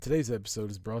Today's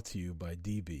episode is brought to you by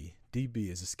DB.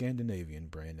 DB is a Scandinavian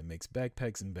brand that makes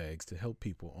backpacks and bags to help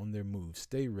people on their move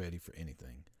stay ready for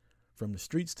anything. From the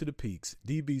streets to the peaks,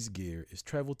 DB's gear is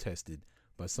travel tested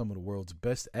by some of the world's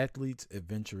best athletes,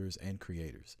 adventurers, and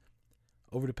creators.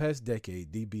 Over the past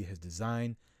decade, DB has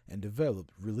designed and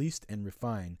developed, released, and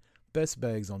refined best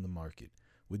bags on the market.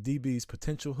 With DB's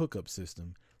potential hookup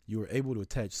system, you are able to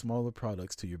attach smaller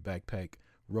products to your backpack,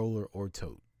 roller, or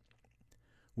tote.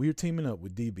 We are teaming up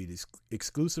with DB to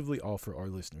exclusively offer our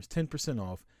listeners 10%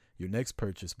 off your next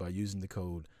purchase by using the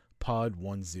code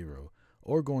POD10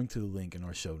 or going to the link in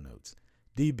our show notes.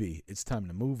 DB, it's time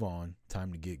to move on,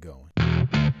 time to get going.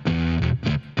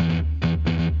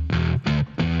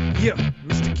 Yeah,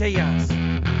 Mr. Chaos,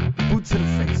 boot to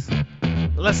the face.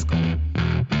 Let's go.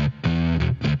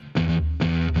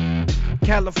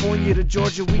 California to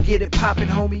Georgia, we get it poppin',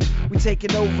 homie. We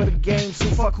taking over the game, so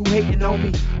fuck who hating,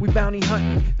 homie. We bounty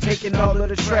hunting, taking all of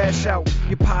the trash out.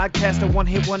 Your podcast a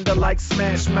one-hit wonder like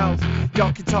Smash Mouth.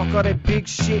 Y'all can talk all that big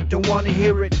shit, don't wanna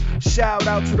hear it. Shout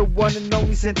out to the one and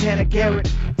only Santana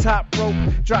Garrett. Top rope,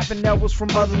 dropping elbows from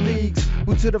other leagues.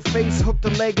 Boot to the face, hook the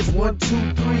leg is 1,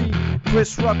 2, 3.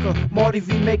 Chris Rucker, Marty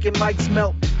V making mics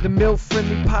melt. The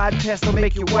mill-friendly podcast will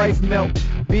make your wife melt.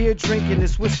 Beer drinking,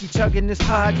 this whiskey chugging, this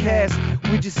podcast.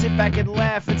 We just sit back and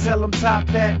laugh and tell them top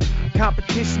that.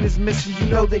 Competition is missing, you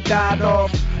know they died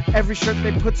off. Every shirt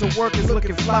they put to work is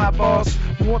looking fly, boss.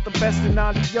 You want the best in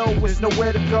audio, there's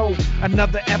nowhere to go.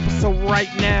 Another episode right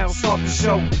now, start the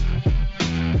show.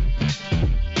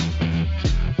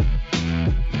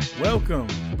 Welcome,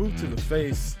 Boot to the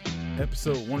Face,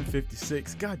 episode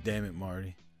 156. God damn it,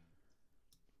 Marty.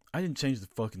 I didn't change the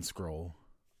fucking scroll.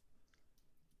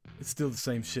 It's still the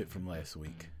same shit from last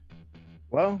week.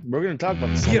 Well, we're going to talk about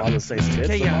a lot of the same shit,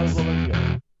 so might as well let it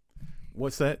go.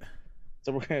 What's that?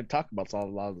 So we're going to talk about a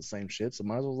lot of the same shit, so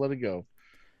might as well let it go.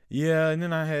 Yeah, and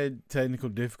then I had technical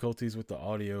difficulties with the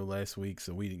audio last week,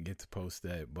 so we didn't get to post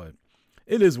that, but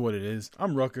it is what it is.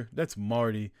 I'm Rucker. That's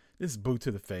Marty. This is Boot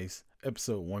to the Face,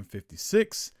 episode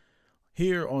 156.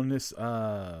 Here on this,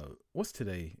 what's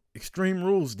today? Extreme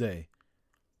Rules Day.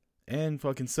 And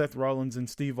fucking Seth Rollins and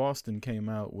Steve Austin came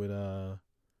out with,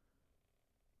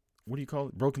 what do you call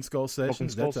it? Broken Skull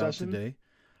Sessions. That's out today.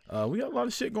 We got a lot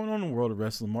of shit going on in the world of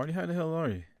wrestling. Marty, how the hell are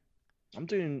you? I'm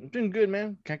doing good,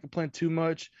 man. Can't complain too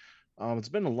much. It's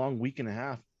been a long week and a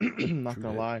half. I'm not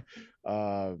gonna lie.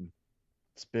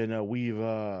 It's been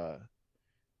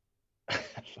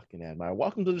fucking Admire.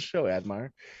 Welcome to the show,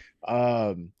 Admire.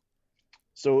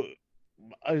 So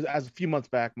as a few months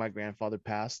back, my grandfather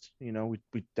passed. You know,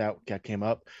 that came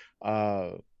up.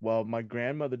 Well, my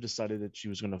grandmother decided that she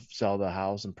was going to sell the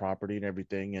house and property and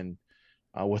everything, and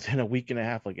within a week and a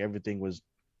half, like everything was,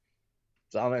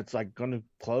 it's like going to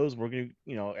close. We're going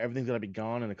to, everything's going to be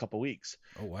gone in a couple of weeks.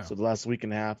 Oh wow! So the last week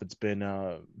and a half, it's been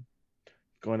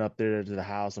going up there to the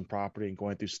house and property and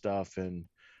going through stuff and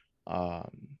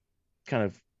kind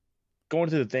of going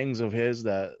through the things of his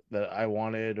that I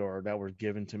wanted or that were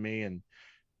given to me, and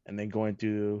then going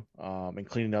through and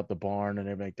cleaning up the barn and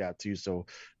everything like that too. So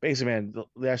basically, man,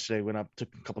 yesterday went up,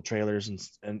 took a couple trailers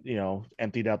and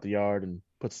emptied out the yard and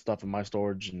put stuff in my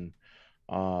storage and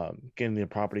getting the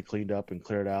property cleaned up and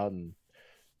cleared out, and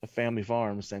the family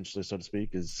farm, essentially, so to speak,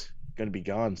 is going to be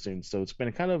gone soon. So it's been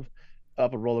a kind of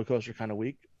up a roller coaster kind of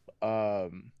week.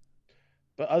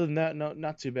 But other than that, no,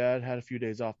 not too bad. Had a few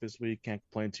days off this week. Can't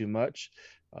complain too much.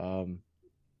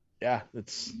 Yeah,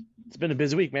 it's been a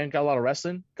busy week, man. Got a lot of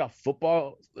wrestling. Got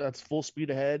football that's full speed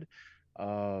ahead.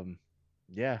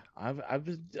 Yeah, I've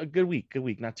been a good week.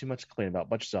 Not too much to complain about.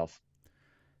 But yourself?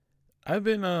 I've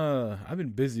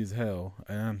been busy as hell,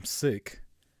 and I'm sick.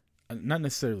 Not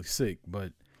necessarily sick,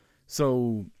 but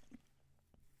so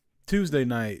Tuesday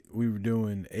night we were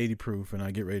doing 80 proof, and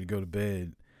I get ready to go to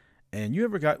bed. And you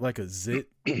ever got like a zit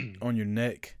on your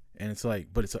neck, and it's like,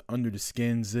 but it's an under the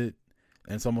skin zit,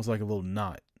 and it's almost like a little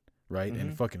knot, right? Mm-hmm.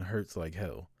 And it fucking hurts like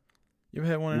hell. You ever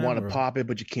had one of them? You want to pop it,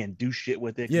 but you can't do shit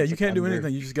with it. Yeah, you can't do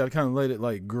anything. You just got to kind of let it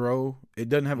like grow. It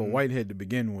doesn't have a whitehead to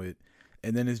begin with,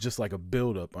 and then it's just like a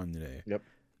buildup under there. Yep.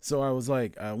 So I was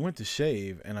like, I went to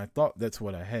shave, and I thought that's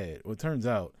what I had. Well, it turns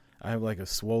out I have like a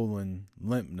swollen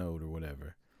lymph node or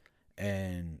whatever,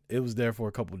 and it was there for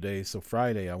a couple of days. So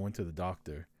Friday I went to the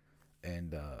doctor,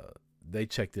 and they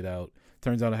checked it out.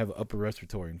 Turns out I have an upper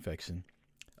respiratory infection.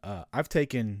 I've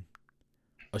taken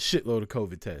a shitload of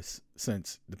COVID tests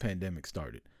since the pandemic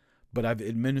started, but I've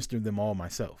administered them all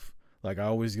myself. Like I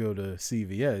always go to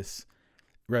CVS,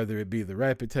 whether it be the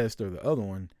rapid test or the other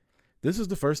one. This is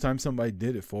the first time somebody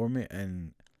did it for me,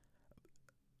 and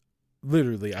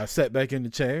literally I sat back in the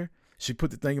chair. she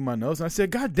put the thing in my nose, and I said,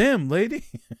 "God damn, lady."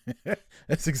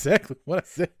 That's exactly what I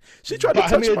said. She tried to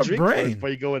touch my brain. Before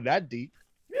you go in that deep.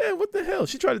 Yeah, what the hell?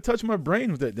 She tried to touch my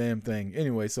brain with that damn thing.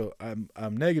 Anyway, so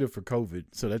I'm negative for COVID,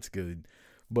 so that's good.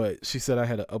 But she said I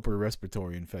had an upper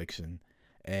respiratory infection,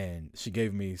 and she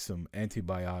gave me some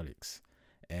antibiotics,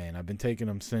 and I've been taking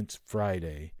them since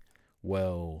Friday.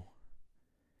 Well,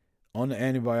 on the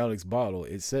antibiotics bottle,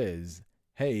 it says,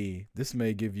 "Hey, this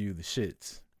may give you the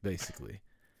shits," basically.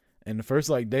 And the first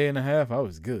like day and a half, I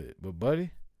was good. But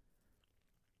buddy,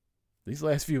 these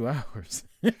last few hours,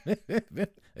 they've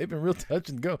been real touch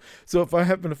and go. So if I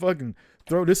happen to fucking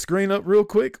throw this screen up real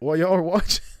quick while y'all are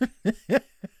watching,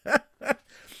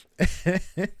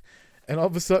 and all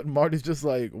of a sudden Marty's just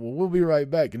like, "Well, we'll be right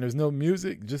back," and there's no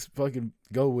music, just fucking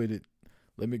go with it.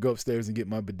 Let me go upstairs and get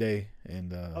my bidet.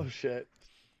 And oh shit.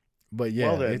 But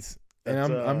yeah, well,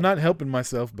 I'm not helping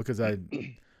myself because I'm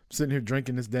sitting here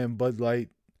drinking this damn Bud Light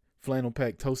flannel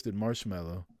pack toasted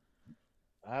marshmallow.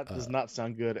 That does not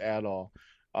sound good at all.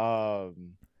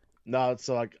 No,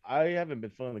 so like I haven't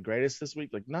been feeling the greatest this week.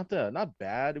 Like not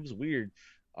bad. It was weird.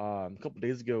 A couple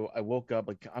days ago, I woke up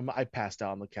like I passed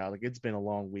out on the couch. Like it's been a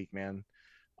long week, man.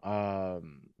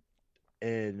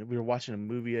 And we were watching a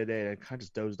movie today, and I kind of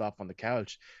just dozed off on the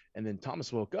couch. And then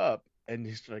Thomas woke up, and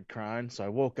he started crying. So I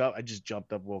woke up. I just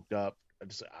jumped up, woke up. I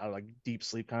just out of like deep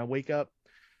sleep, kind of wake up.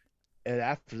 And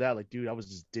after that, like, dude, I was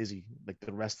just dizzy like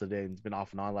the rest of the day. And it's been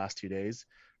off and on the last 2 days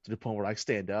to the point where I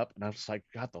stand up and I was just like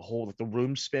got the whole like the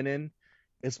room spinning.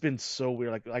 It's been so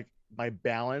weird. Like my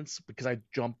balance, because I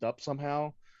jumped up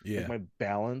somehow. Yeah. Like my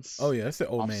balance. Oh yeah, that's the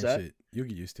old offset. man shit. You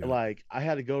get used to it. Like I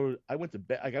had to go. I went to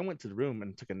bed. Like I went to the room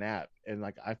and took a nap, and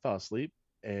like I fell asleep,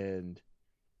 and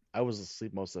I was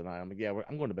asleep most of the night. I'm like, yeah,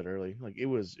 I'm going to bed early. Like it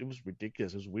was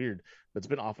ridiculous. It was weird, but it's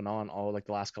been off and on all like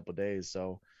the last couple of days.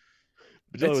 So,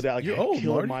 but other than that, like you're I old,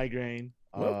 killed Marty. Migraine.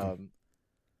 Welcome.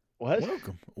 What?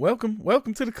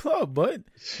 Welcome to the club, bud.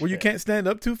 Where you can't stand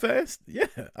up too fast. Yeah,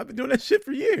 I've been doing that shit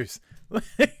for years.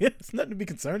 It's nothing to be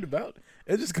concerned about.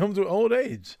 It just comes with old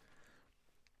age.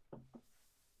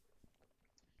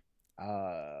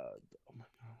 Oh my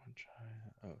god, I'm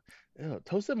trying. Oh, ew,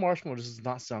 toasted marshmallow does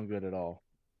not sound good at all.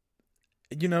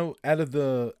 You know, out of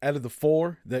the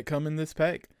 4 that come in this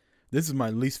pack, this is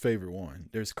my least favorite one.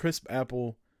 There's crisp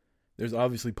apple. There's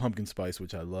obviously pumpkin spice,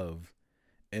 which I love,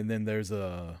 and then there's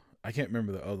I can't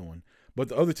remember the other one, but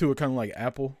the other 2 are kind of like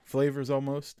apple flavors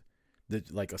almost,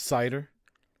 that like a cider,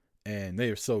 and they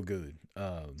are so good.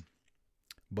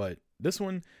 But this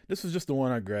was just the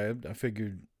one I grabbed. I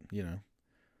figured,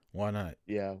 why not?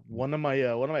 Yeah, one of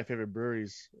my favorite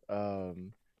breweries.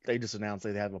 They just announced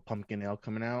they have a pumpkin ale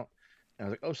coming out, and I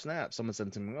was like, oh snap! Someone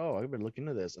said to me, oh, I better look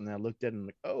into this, and then I looked at it and I'm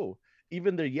like, oh,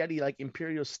 even their Yeti like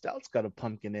Imperial Stout's got a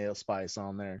pumpkin ale spice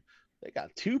on there. They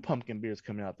got 2 pumpkin beers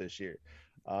coming out this year.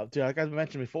 Dude, like I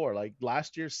mentioned before, like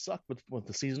last year sucked with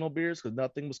the seasonal beers because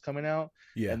nothing was coming out.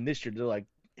 Yeah. And this year they're like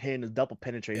hitting the double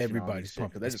penetration. Everybody's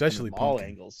pumping, especially pumpkin. All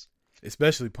angles.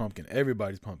 Especially pumpkin.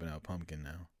 Everybody's pumping out pumpkin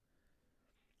now.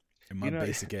 And my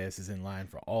basic ass is in line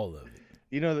for all of it.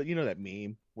 You know that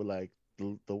meme with like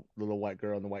the little white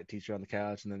girl in the white t-shirt on the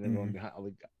couch, and then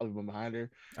everyone behind her.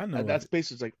 I know that's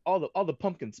basically like all the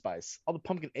pumpkin spice, all the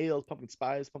pumpkin ales, pumpkin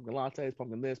spice, pumpkin lattes,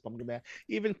 pumpkin this, pumpkin that.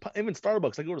 Even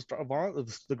Starbucks. I go to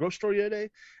the grocery store the other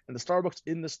day, and the Starbucks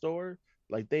in the store,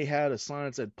 like they had a sign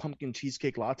that said pumpkin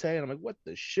cheesecake latte, and I'm like, what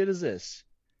the shit is this?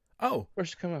 Oh,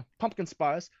 first come on, pumpkin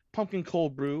spice, pumpkin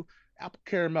cold brew, apple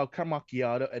caramel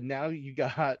macchiato, and now you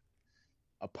got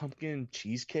a pumpkin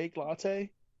cheesecake latte.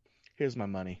 Here's my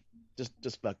money.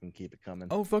 Just fucking keep it coming.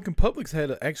 Oh, fucking Publix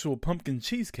had an actual pumpkin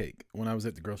cheesecake when I was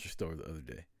at the grocery store the other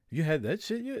day. You had that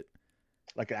shit yet?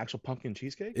 Like an actual pumpkin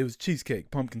cheesecake? It was cheesecake,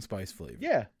 pumpkin spice flavor.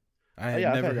 Yeah. I had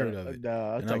never heard of it.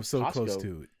 And like I was so Costco, close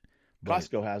to it. But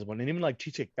Costco has one. And even like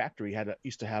Cheesecake Factory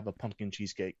used to have a pumpkin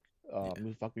cheesecake.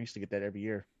 We used to get that every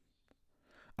year.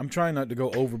 I'm trying not to go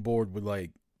overboard with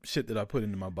like shit that I put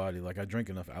into my body. Like I drink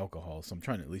enough alcohol, so I'm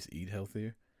trying to at least eat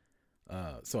healthier.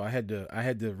 So I had to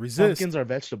resist. Pumpkins are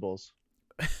vegetables.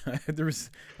 I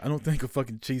don't think a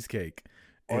fucking cheesecake.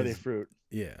 Are they fruit?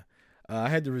 Yeah. I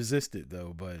had to resist it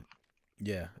though, but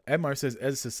yeah. Admar says,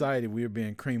 as a society, we are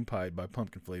being cream pied by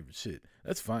pumpkin flavored shit.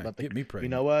 That's fine. Get me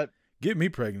pregnant. You know what? Get me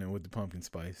pregnant with the pumpkin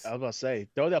spice. I was about to say,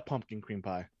 throw that pumpkin cream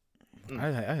pie. I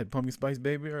had pumpkin spice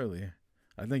baby earlier.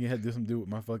 I think it had something to do with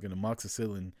my fucking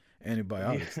amoxicillin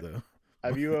antibiotics though.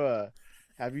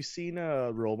 Have you seen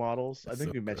Role Models? I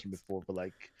think we mentioned before, but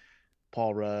like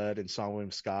Paul Rudd and Sean William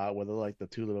Scott, whether like the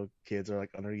 2 little kids are like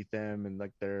underneath them and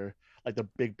like they're like the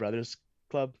Big Brothers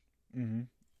Club. Mm-hmm.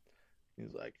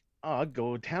 He's like, oh, I'll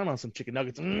go down on some chicken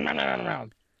nuggets.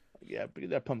 Yeah, get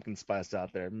that pumpkin spice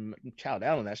out there. Chow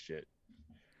down on that shit.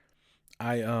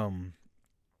 I've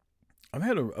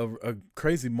had a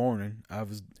crazy morning.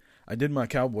 I did my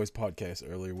Cowboys podcast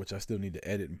earlier, which I still need to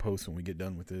edit and post when we get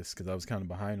done with this because I was kind of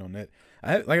behind on that.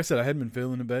 Like I said, I hadn't been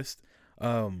feeling the best.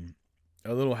 A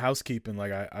little housekeeping,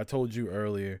 like I told you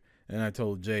earlier, and I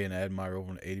told Jay and Admire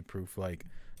over on 80 Proof, like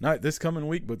not this coming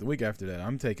week, but the week after that,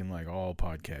 I'm taking like all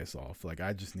podcasts off. Like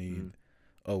I just need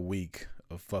a week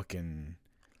of fucking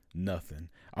nothing.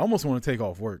 I almost want to take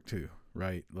off work too,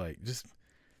 right? Like just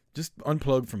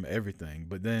unplug from everything.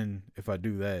 But then if I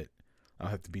do that, I'll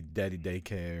have to be daddy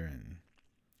daycare,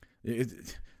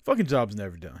 and fucking job's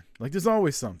never done. Like there's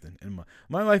always something. And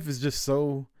my life is just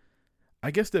so, I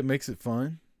guess that makes it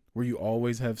fun where you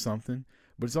always have something,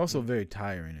 but it's also very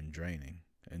tiring and draining.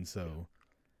 And so,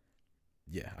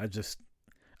 yeah,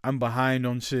 I'm behind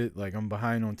on shit. Like I'm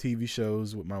behind on TV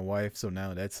shows with my wife. So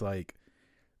now that's like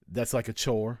a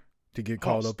chore to get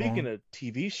caught up on. Speaking of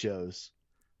TV shows,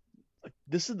 like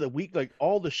this is the week, like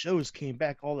all the shows came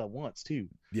back all at once too.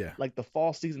 Yeah. Like the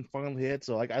fall season finally hit.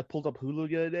 So like I pulled up Hulu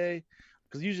the other day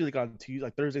because usually like on Tuesday,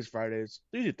 like Thursdays, Fridays,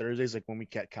 usually Thursdays, like when we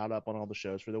get caught up on all the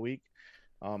shows for the week,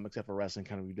 except for wrestling,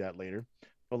 kind of we do that later.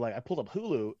 But like I pulled up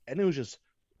Hulu and it was just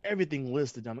everything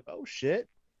listed. I'm like, oh shit,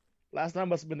 last night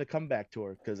must have been the comeback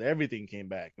tour because everything came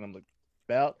back, and I'm like,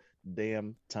 about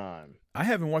damn time. I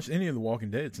haven't watched any of The Walking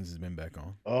Dead since it's been back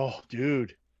on. Oh,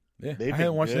 dude. Yeah, I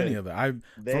haven't watched any of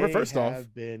it. First off,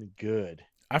 been good.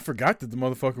 I forgot that the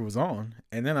motherfucker was on,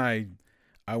 and then I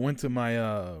went to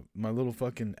my my little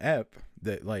fucking app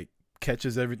that like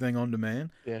catches everything on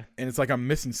demand. Yeah, and it's like I'm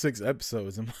missing 6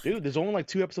 episodes. Dude, there's only like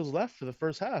 2 episodes left for the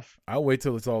first half. I'll wait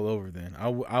till it's all over. Then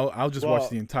I'll just watch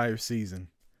the entire season.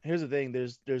 Here's the thing: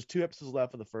 there's 2 episodes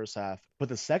left for the first half, but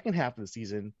the second half of the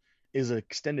season is an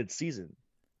extended season.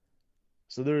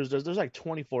 So there's like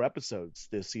 24 episodes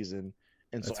this season.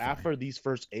 And so after these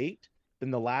first 8,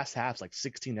 then the last half's like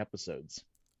 16 episodes.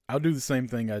 I'll do the same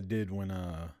thing I did when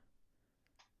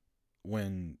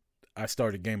I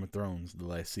started Game of Thrones the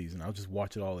last season. I'll just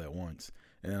watch it all at once,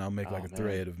 and then I'll make like a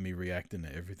thread of me reacting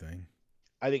to everything.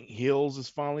 I think Heels is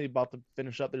finally about to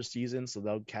finish up their season, so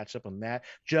they'll catch up on that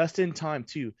just in time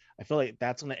too. I feel like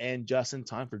that's going to end just in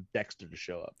time for Dexter to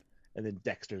show up. And then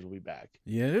Dexter's will be back.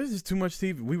 Yeah, there's just too much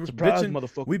TV. We were Surprise, bitching.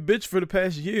 Motherfucker. We bitched for the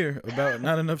past year about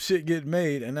not enough shit getting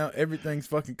made, and now everything's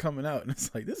fucking coming out. And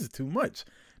it's like, this is too much.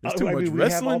 There's too much wrestling.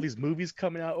 We have all these movies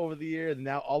coming out over the year, and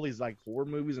now all these like horror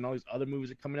movies and all these other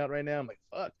movies are coming out right now. I'm like,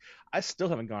 fuck. I still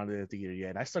haven't gone to the theater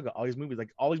yet. And I still got all these movies.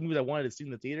 Like all these movies I wanted to see in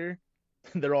the theater,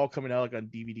 they're all coming out like on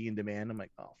DVD and demand. I'm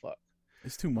like, oh fuck.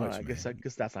 It's too much. I guess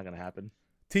that's not gonna happen.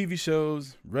 TV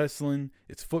shows, wrestling.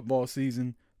 It's football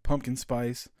season. Pumpkin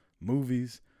spice,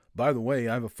 movies. By the way,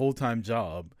 I have a full-time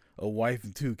job, a wife,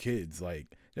 and 2 kids.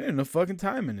 Like, there ain't enough fucking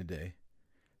time in the day.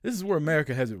 This is where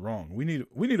America has it wrong. We need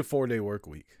a 4-day work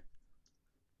week.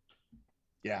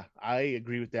 Yeah, I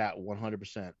agree with that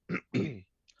 100%.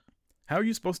 How are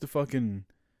you supposed to fucking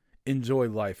enjoy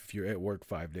life if you're at work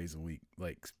 5 days a week,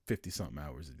 like 50-something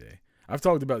hours a day? I've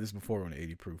talked about this before on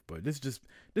 80 Proof, but this just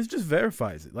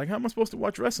verifies it. Like, how am I supposed to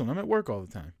watch wrestling? I'm at work all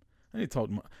the time. I need to talk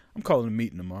to I'm calling a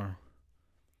meeting tomorrow.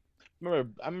 I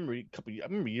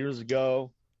remember years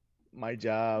ago, my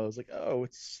job, I was like, oh,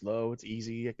 it's slow, it's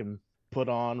easy. I can put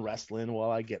on wrestling while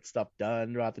I get stuff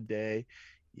done throughout the day.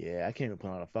 Yeah, I can't even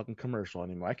put on a fucking commercial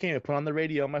anymore. I can't even put on the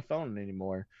radio on my phone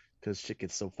anymore because shit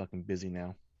gets so fucking busy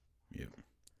now. Yeah.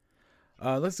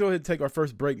 Let's go ahead and take our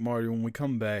first break, Marty. When we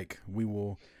come back, we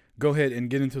will go ahead and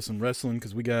get into some wrestling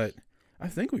because I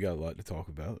think we got a lot to talk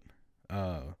about.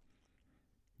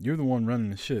 You're the one running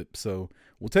the ship, so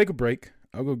we'll take a break.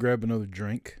 I'll go grab another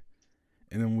drink,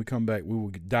 and then when we come back, we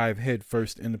will dive head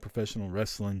first into professional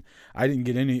wrestling. I didn't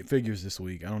get any figures this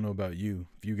week. I don't know about you.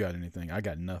 If you got anything, I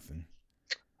got nothing.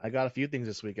 I got a few things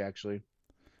this week, actually.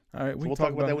 All right, we'll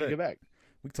talk about that when we get back.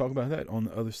 We can talk about that on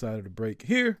the other side of the break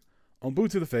here on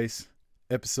Boot to the Face,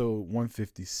 episode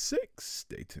 156.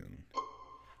 Stay tuned.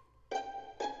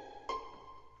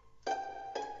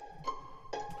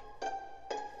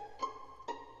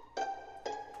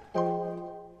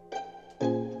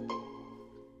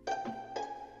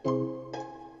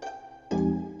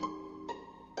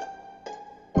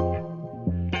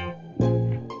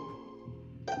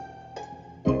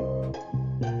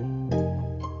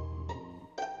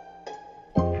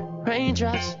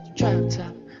 Raindrops, drop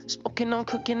top, smoking on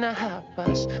cooking the hot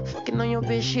box, fucking on your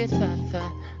bitch, shit,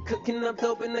 thought, cooking up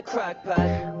dope in the crock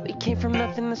pot. We came from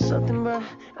nothing to something, bruh.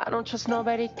 I don't trust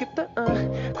nobody, grip the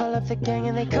call up the gang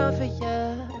and they come for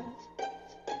ya.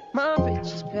 My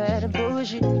bitch is bad and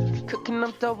bougie, cooking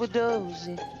up double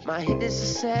dozy. My hit is a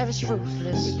savage,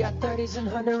 ruthless. We got 30s and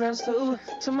 100 rounds too.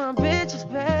 So my bitch is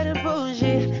bad and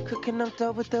bougie, cooking up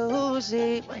double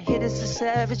dozy. My hit is a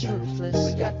savage,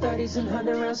 ruthless. We got 30s and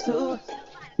 100 rounds too.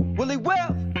 Willie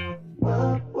Well.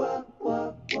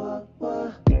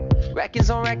 Rackets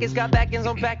on rackets, got backings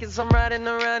on backings. I'm riding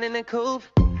around in a coupe.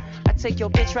 I take your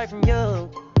bitch right from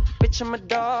you. Bitch, I'm a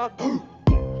dog.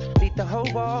 Beat the whole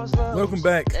walls low. Welcome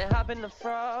back. Then hop in the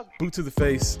frog. Boot to the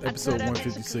Face, episode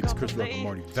 156. Chris Rock and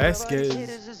Marty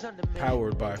Vasquez,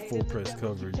 powered by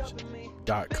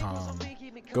FullPressCoverage.com.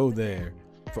 Go there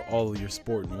for all of your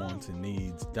sporting wants and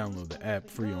needs. Download the app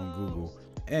free on Google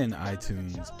and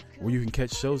iTunes, where you can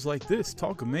catch shows like this: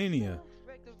 Talkomania,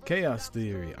 Chaos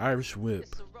Theory, Irish Whip,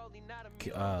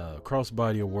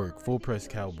 Crossbody of Work, Full Press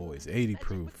Cowboys, 80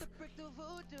 Proof,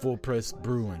 Full Press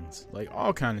Bruins, like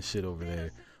all kind of shit over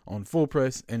there on Full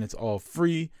Press, and it's all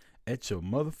free at your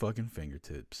motherfucking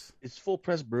fingertips. It's Full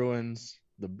Press Bruins,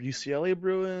 the UCLA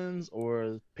Bruins,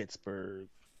 or Pittsburgh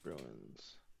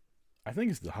Bruins? I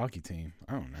think it's the hockey team.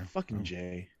 I don't know. Fucking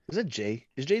Jay. Is that Jay?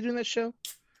 Is Jay doing that show?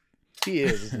 He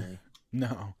is, isn't he?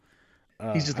 No.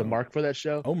 He's just a mark for that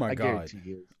show? Oh my I God. guarantee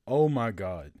he is. Oh my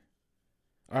God.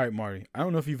 All right, Marty. I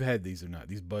don't know if you've had these or not.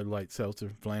 These Bud Light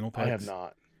Seltzer flannel packs. I have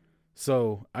not.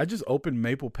 So I just opened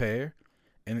Maple Pear,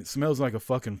 and it smells like a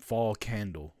fucking fall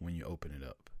candle when you open it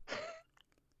up.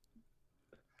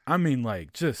 I mean,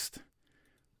 like, just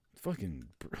fucking,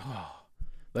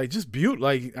 like, just beautiful.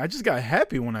 Like, I just got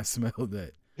happy when I smelled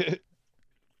that.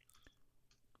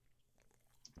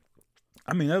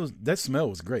 I mean, that smell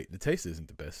was great. The taste isn't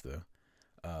the best though.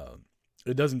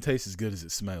 It doesn't taste as good as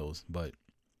it smells, but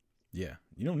yeah,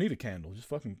 you don't need a candle. Just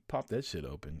fucking pop that shit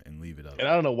open and leave it up. And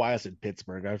I don't know why I said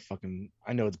Pittsburgh. I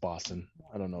know it's Boston.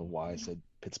 I don't know why I said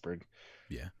Pittsburgh.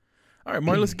 Yeah. All right,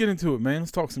 Marty, let's get into it, man.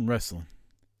 Let's talk some wrestling.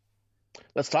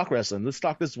 Let's talk wrestling. Let's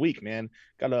talk this week, man.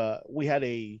 We had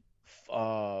a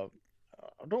I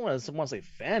don't want to say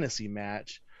fantasy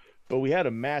match, but we had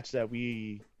a match that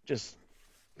we just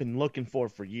been looking for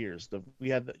years. We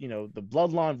had the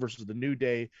Bloodline versus the New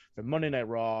Day for Monday Night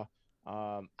Raw.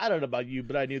 I don't know about you,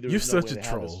 but I knew there was You're no such way a to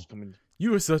have this troll. coming.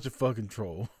 You were such a fucking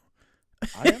troll.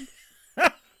 I am.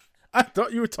 I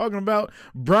thought you were talking about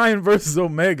Bryan versus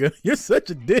Omega. You're such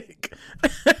a dick.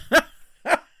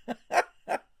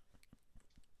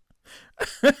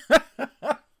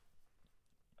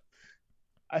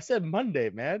 I said Monday,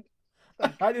 man.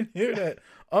 I didn't hear that.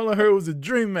 All I heard was a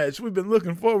dream match we've been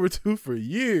looking forward to for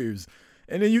years.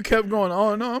 And then you kept going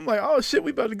on and on. I'm like, oh shit,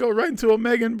 we about to go right into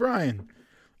Omega and Bryan.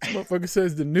 This motherfucker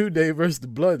says the New Day versus the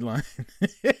Bloodline.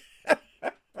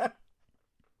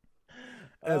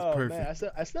 That's perfect.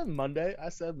 Man, I said Monday.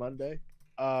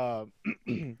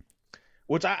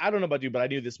 Which I don't know about you, but I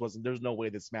knew there's no way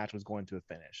this match was going to a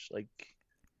finish. Like,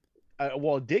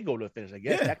 it did go to a finish, I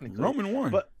guess, Yeah, technically. Roman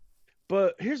won.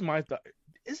 But here's my thought.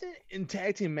 Isn't in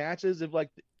tag team matches, if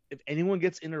anyone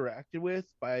gets interacted with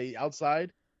by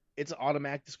outside, it's an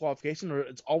automatic disqualification, or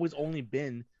it's always only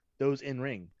been those in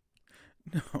ring?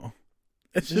 No.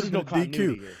 That should There's have no been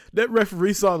continuity DQ. here. That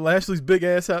referee saw Lashley's big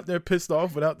ass out there pissed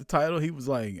off without the title. He was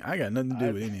like, I got nothing to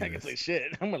do with any I of can this. say shit.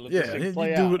 I'm gonna let Yeah, this thing you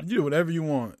play out. do whatever you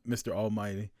want, Mr.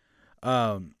 Almighty.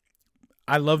 I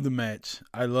love the match.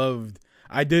 I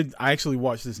actually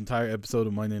watched this entire episode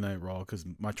of Monday Night Raw because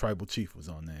my tribal chief was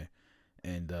on there.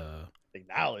 And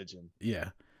Acknowledge him. yeah,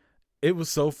 it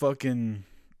was so good.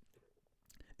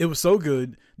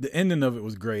 The ending of it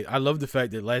was great. I love the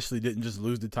fact that Lashley didn't just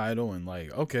lose the title and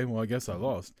like, okay, well, I guess I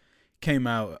lost. Came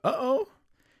out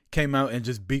and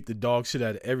just beat the dog shit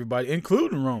out of everybody,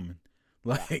 including Roman.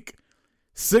 Like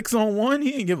 6-on-1,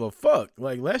 he didn't give a fuck.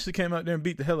 Like Lashley came out there and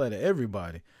beat the hell out of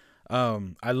everybody.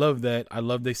 I love that. I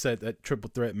love they set that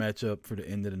triple threat matchup for the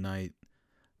end of the night.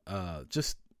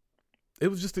 That's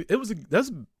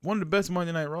one of the best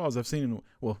Monday Night Raws I've seen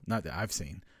not that I've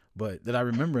seen, but that I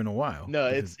remember in a while. No,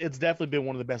 it's definitely been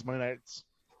one of the best Monday nights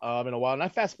in a while. And I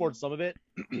fast forward some of it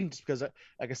just because,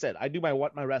 like I said, I do my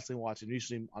wrestling watching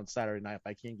usually on Saturday night if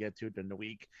I can't get to it during the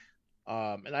week.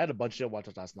 And I had a bunch of shit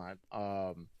watches last night.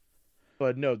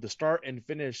 But no, the start and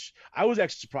finish, I was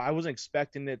actually surprised. I wasn't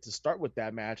expecting it to start with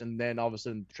that match, and then all of a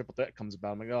sudden the triple threat comes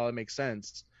about. I'm like, oh, that makes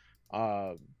sense.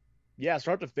 Yeah,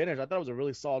 start to finish, I thought it was a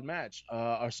really solid match,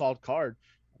 or solid card.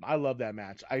 I love that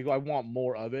match. I want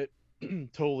more of it.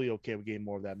 Totally okay with getting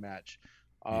more of that match.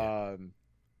 Yeah.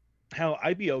 Hell,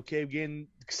 I'd be okay with getting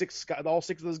all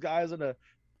six of those guys in a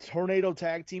tornado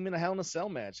tag team in a Hell in a Cell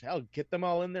match. Hell, get them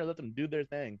all in there, let them do their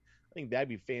thing. I think that'd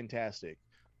be fantastic.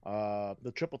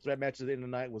 The triple threat match at the end of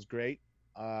the night was great.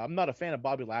 I'm not a fan of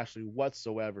Bobby Lashley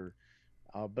whatsoever.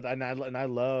 But I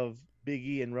love Big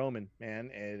E and Roman, man,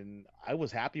 and I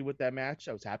was happy with that match.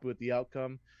 I was happy with the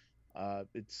outcome.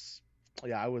 It's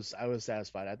yeah, I was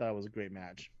satisfied. I thought it was a great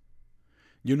match.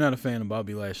 You're not a fan of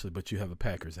Bobby Lashley, but you have a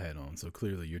Packers hat on, so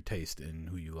clearly your taste in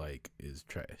who you like is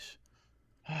trash.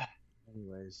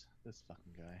 Anyways, this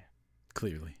fucking guy.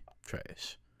 Clearly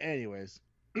trash. Anyways,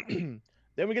 then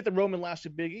we get the Roman Lashley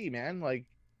Big E, man. Like,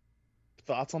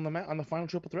 thoughts on the final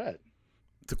triple threat?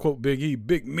 To quote Big E,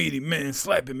 big meaty man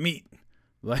slapping meat.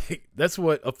 Like, that's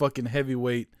what a fucking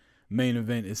heavyweight main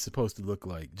event is supposed to look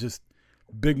like. Just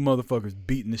big motherfuckers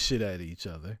beating the shit out of each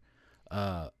other.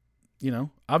 You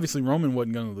know, obviously Roman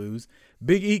wasn't going to lose.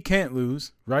 Big E can't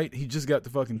lose, right? He just got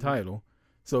the fucking title.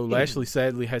 So Lashley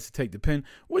sadly has to take the pin,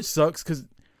 which sucks because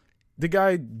the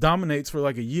guy dominates for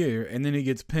like a year and then he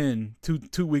gets pinned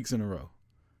two weeks in a row.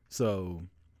 So,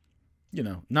 you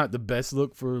know, not the best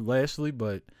look for Lashley,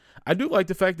 but I do like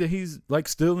the fact that he's like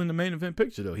still in the main event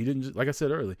picture though. He didn't just, like I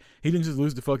said earlier, he didn't just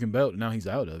lose the fucking belt and now he's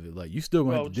out of it. Like, you still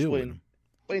gonna have to deal with him.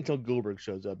 Wait until Goldberg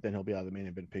shows up, then he'll be out of the main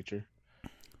event picture.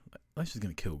 Lashley's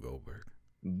gonna kill Goldberg.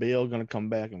 Bill gonna come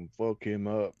back and fuck him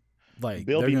up. Like,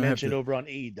 Bill be mentioned over on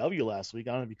AEW last week.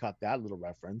 I don't know if you caught that little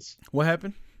reference. What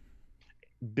happened?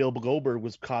 Bill Goldberg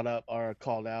was called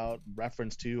out,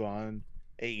 reference to on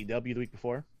AEW the week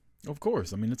before. Of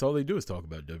course. I mean, that's all they do is talk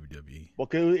about WWE. Well,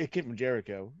 it came from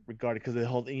Jericho, regarding because the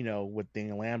whole, you know, with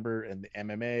Daniel Lambert and the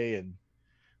MMA, and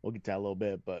we'll get to that a little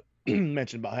bit, but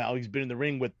mentioned about how he's been in the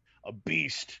ring with a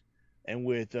beast and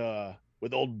with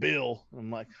old Bill. I'm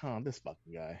like, this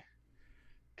fucking guy.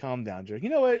 Calm down, Jericho.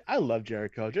 You know what? I love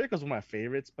Jericho. Jericho's one of my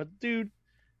favorites, but dude's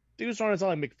starting to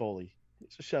sound like Mick Foley.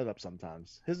 Just shut up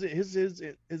sometimes. His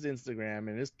Instagram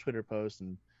and his Twitter posts,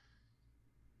 and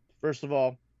first of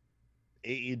all,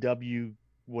 AEW,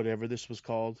 whatever this was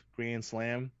called, Grand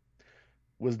Slam,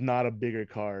 was not a bigger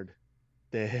card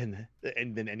than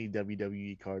any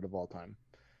WWE card of all time.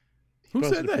 Who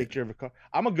said that? Picture of a card.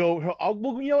 I'm gonna go.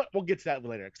 You know what? We'll get to that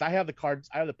later because I have the cards.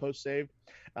 I have the post saved.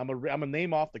 I'm gonna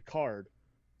name off the card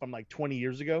from like 20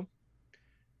 years ago,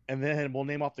 and then we'll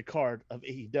name off the card of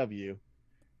AEW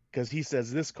because he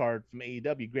says this card from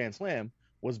AEW Grand Slam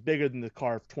was bigger than the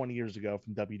card 20 years ago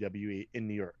from WWE in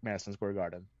New York, Madison Square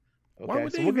Garden. Okay, why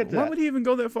would he even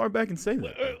go that far back and say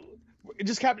that? It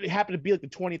just happened to be like the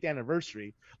 20th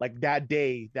anniversary. Like that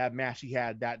day, that match he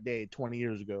had that day 20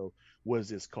 years ago was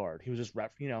this card. He was just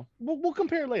you know, we'll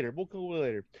compare later.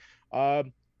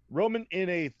 Roman in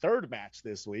a third match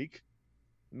this week.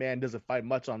 Man doesn't fight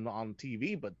much on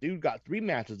TV, but dude got 3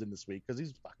 matches in this week because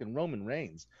he's fucking Roman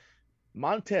Reigns.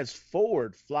 Montez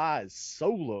Ford flies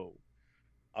solo.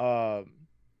 Man,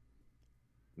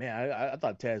 I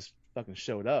thought Taz fucking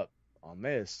showed up on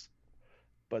this,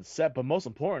 but most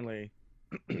importantly,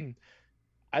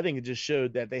 I think it just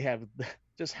showed that they have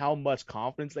just how much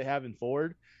confidence they have in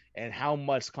Ford and how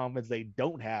much confidence they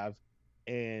don't have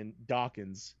in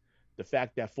Dawkins. The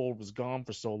fact that Ford was gone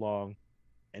for so long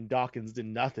and Dawkins did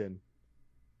nothing,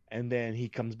 and then he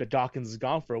comes back. Dawkins is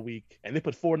gone for a week, and they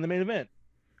put Ford in the main event.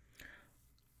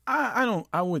 I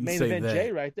wouldn't main say event that.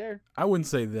 Jay right there. I wouldn't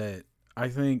say that. I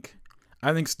think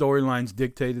storylines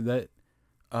dictated that.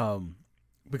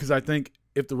 Because I think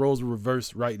if the roles were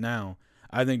reversed right now,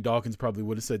 I think Dawkins probably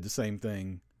would have said the same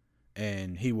thing,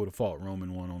 and he would have fought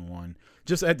Roman one-on-one.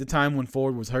 Just at the time when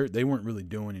Ford was hurt, they weren't really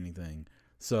doing anything.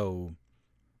 So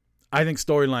I think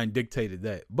storyline dictated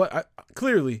that. But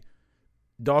clearly,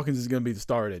 Dawkins is going to be the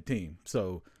star of that team.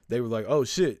 So they were like, oh,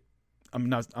 shit.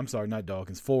 I'm sorry, not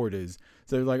Dawkins. Ford is.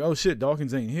 So they're like, oh, shit,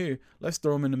 Dawkins ain't here. Let's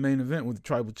throw him in the main event with the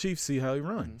Tribal Chief, see how he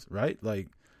runs, right? Like,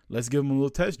 let's give him a little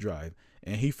test drive.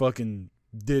 And he fucking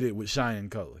did it with shining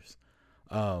colors.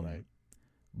 Right.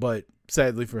 But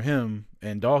sadly for him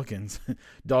and Dawkins,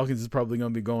 Dawkins is probably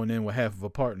going to be going in with half of a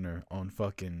partner on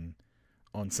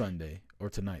Sunday or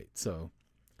tonight. So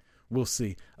we'll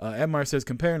see. Admire says,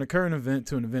 comparing a current event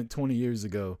to an event 20 years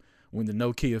ago when the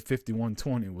Nokia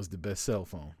 5120 was the best cell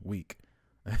phone. Weak.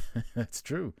 That's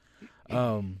true.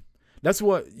 That's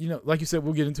what, you know, like you said,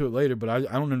 we'll get into it later, but I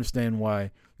don't understand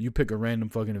why you pick a random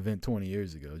fucking event 20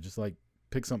 years ago. Just like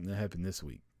pick something that happened this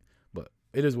week. But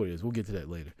it is what it is. We'll get to that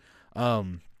later.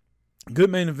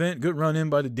 Good main event. Good run in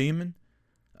by the Demon.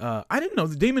 I didn't know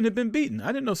the Demon had been beaten. I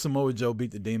didn't know Samoa Joe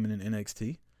beat the Demon in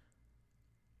NXT.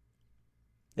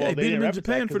 Well, yeah, they beat him in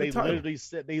Japan for the title.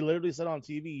 They literally said on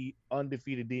TV,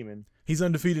 undefeated Demon. He's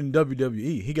undefeated in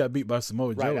WWE. He got beat by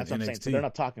Samoa Joe in NXT. Saying. So they're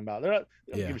not talking about. They don't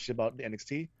give a shit about the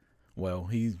NXT. Well,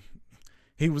 he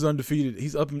was undefeated.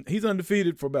 He's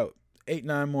undefeated for about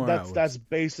 8-9 more hours. That's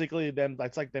basically them.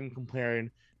 That's like them comparing.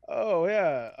 Oh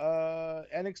yeah,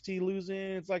 NXT losing.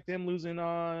 It's like them losing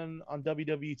on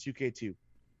WWE 2K2.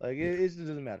 Like it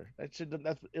doesn't matter. That's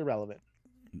irrelevant.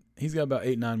 He's got about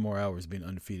 8-9 more hours being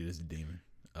undefeated as a demon.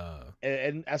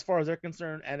 And as far as they're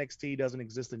concerned, NXT doesn't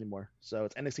exist anymore. So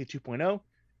it's NXT 2.0,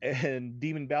 and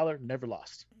Demon Balor never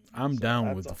lost. I'm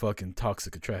down with the fucking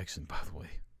Toxic Attraction, by the way.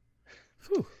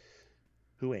 Whew.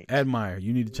 Who ain't? Admire,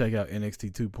 you need to check out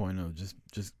NXT 2.0.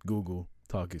 Just Google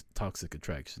Toxic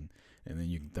Attraction, and then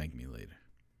you can thank me later.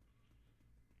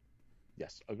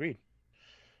 Yes, agreed.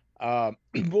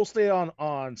 We'll stay on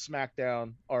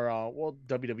SmackDown or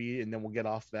WWE, and then we'll get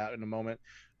off that in a moment.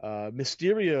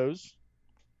 Mysterio's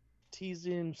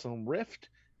teasing some rift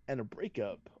and a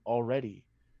breakup already.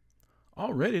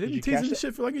 Already? They've been teasing this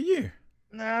shit for like a year.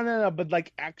 No, but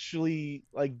like actually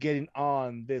like getting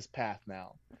on this path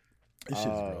now. This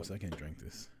shit is gross. I can't drink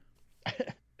this.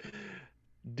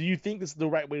 Do you think this is the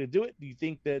right way to do it? Do you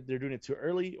think that they're doing it too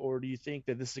early, or do you think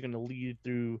that this is going to lead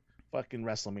through fucking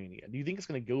WrestleMania? Do you think it's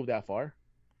going to go that far?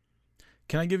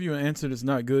 Can I give you an answer that's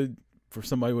not good for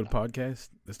somebody with a podcast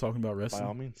that's talking about wrestling? By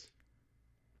all means.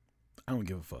 I don't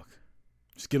give a fuck.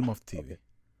 Just get them off the TV.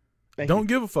 Okay. Don't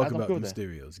give a fuck about the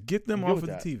Mysterios. Get them off of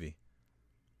the TV.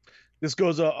 This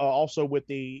goes also with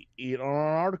an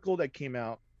article that came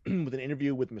out with an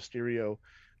interview with Mysterio,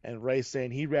 and Ray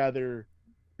saying he'd rather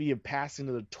be a passing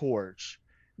of the torch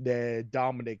than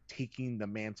Dominic taking the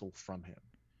mantle from him.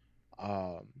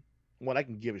 What I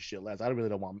can give a shit less. I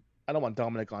don't want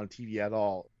Dominic on TV at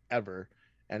all ever,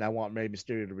 and I want Rey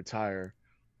Mysterio to retire.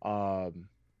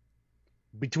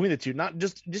 Between the two, not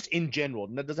just in general.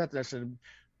 That doesn't have to necessarily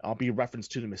be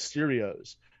referenced to the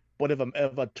Mysterios. But if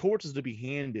a torch is to be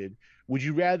handed, would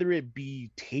you rather it be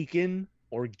taken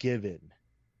or given?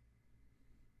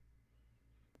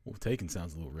 Well, taken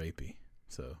sounds a little rapey,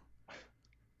 so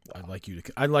I'd like you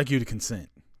to consent.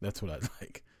 That's what I'd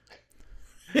like.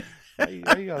 Why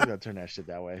you guys gotta turn that shit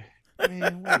that way?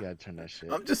 Man, why you gotta turn that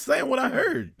shit? I'm just saying what I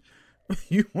heard.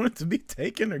 You want it to be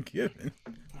taken or given?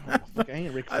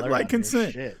 I like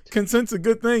consent. Consent's a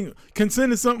good thing.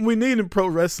 Consent is something we need in pro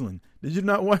wrestling. Did you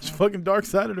not watch fucking Dark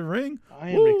Side of the Ring? I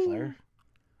ain't Ric Flair.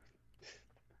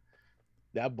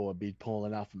 That boy be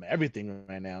pulling out from everything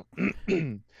right now.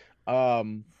 And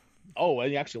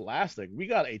actually, last thing, we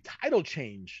got a title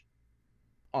change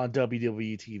on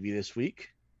WWE TV this week.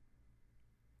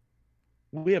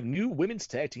 We have new women's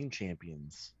tag team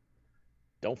champions.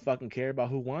 Don't fucking care about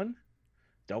who won.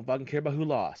 Don't fucking care about who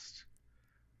lost.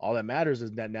 All that matters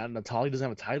is that now Natalya doesn't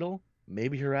have a title.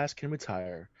 Maybe her ass can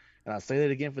retire. And I'll say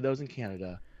that again for those in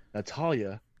Canada.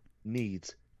 Natalya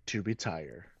needs to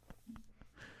retire.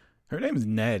 Her name is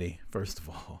Natty, first of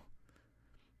all.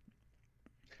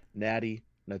 Natty,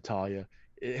 Natalya.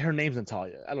 Her name's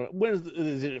Natalya. I don't know. When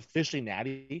is it officially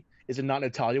Natty? Is it not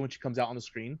Natalya when she comes out on the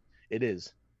screen? It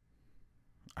is.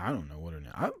 I don't know what her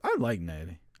name. I like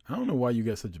Natty. I don't know why you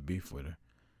got such a beef with her.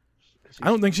 I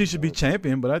don't think she should be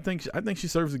champion, but I think she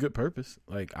serves a good purpose.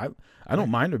 Like I don't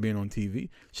mind her being on TV.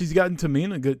 She's gotten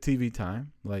Tamina good TV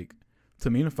time. Like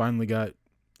Tamina finally got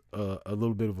a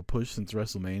little bit of a push since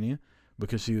WrestleMania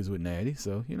because she was with Natty.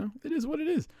 So it is what it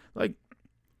is. Like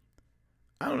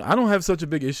I don't have such a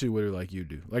big issue with her like you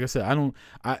do. Like I said,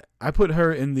 I put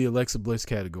her in the Alexa Bliss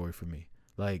category for me.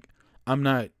 Like I'm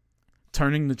not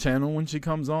turning the channel when she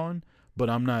comes on, but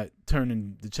I'm not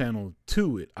turning the channel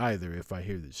to it either if I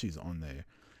hear that she's on there.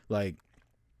 Like,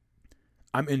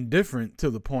 I'm indifferent to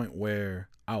the point where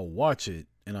I'll watch it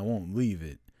and I won't leave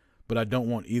it, but I don't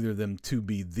want either of them to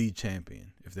be the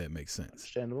champion, if that makes sense.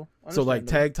 Understandable. So, like,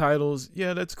 tag titles,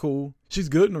 yeah, that's cool. She's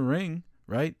good in the ring,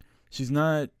 right? She's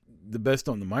not the best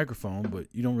on the microphone, but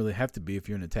you don't really have to be if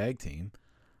you're in a tag team.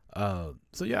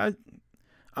 So, yeah,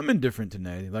 I'm indifferent to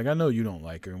Natty. Like, I know you don't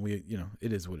like her, and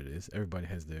it is what it is. Everybody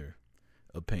has their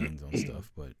opinions on stuff,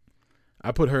 but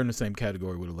I put her in the same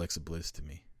category with Alexa Bliss to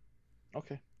me.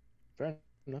 Okay, fair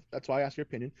enough. That's why I asked your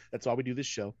opinion. That's why we do this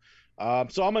show.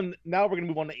 So now we're gonna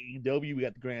move on to AEW. We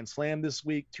got the Grand Slam this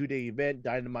week, 2-day event,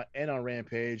 Dynamite and on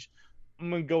Rampage.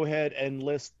 I'm gonna go ahead and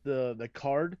list the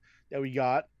card that we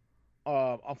got.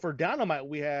 For Dynamite,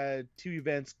 we had 2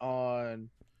 events on,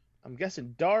 I'm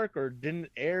guessing Dark or didn't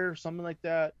air, something like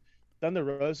that. Thunder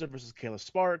Rosa versus Kayla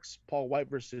Sparks, Paul White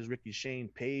versus Ricky Shane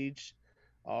Page.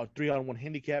 3-on-1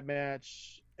 handicap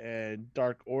match, and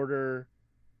Dark Order.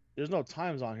 There's no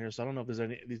times on here, so I don't know if there's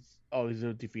any. These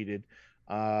are defeated.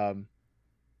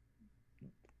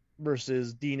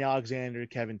 Versus Dean Alexander,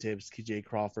 Kevin Tibbs, KJ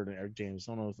Crawford, and Eric James.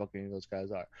 I don't know who the fuck any of those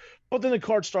guys are. But then the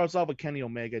card starts off with Kenny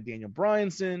Omega, Daniel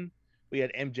Bryanson. We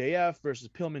had MJF versus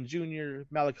Pillman Jr.,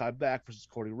 Malachi Black versus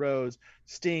Cody Rhodes,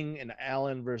 Sting and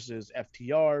Allen versus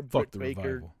FTR, Britt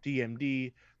Baker, Revival.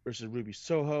 DMD versus Ruby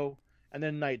Soho. And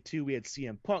then night 2, we had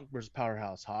CM Punk versus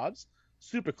Powerhouse Hobbs.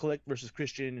 Super Click versus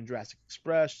Christian and Jurassic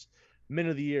Express, Men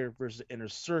of the Year versus Inner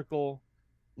Circle,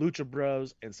 Lucha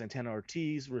Bros and Santana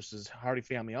Ortiz versus Hardy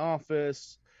Family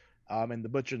Office, and the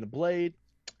Butcher and the Blade,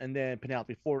 and then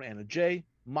Penelope Ford and Anna Jay,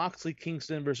 Moxley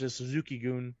Kingston versus Suzuki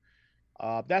Gun.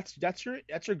 That's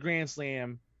your Grand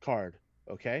Slam card,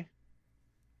 okay?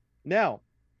 Now,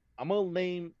 I'm gonna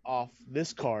name off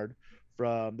this card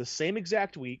from the same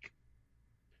exact week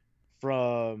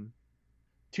from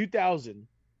 2000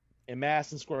 in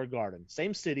Madison Square Garden,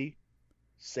 same city,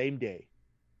 same day,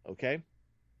 okay?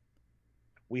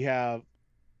 We have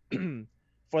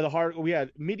for the hard, we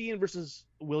had Midian versus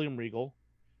William Regal.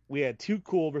 We had Too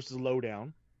Cool versus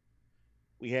Lowdown.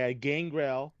 We had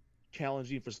Gangrel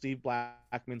challenging for Steve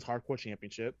Blackman's Hardcore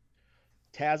Championship.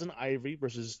 Taz and Ivory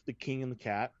versus the King and the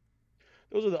Cat.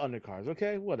 Those are the undercards,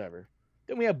 okay? Whatever.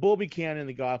 Then we have Bull Buchanan and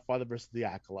the Godfather versus the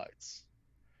Acolytes.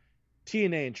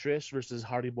 TNA and Trish versus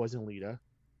Hardy Boys and Lita.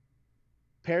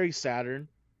 Perry Saturn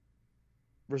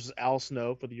versus Al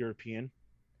Snow for the European.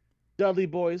 Dudley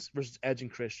Boys versus Edge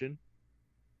and Christian.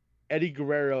 Eddie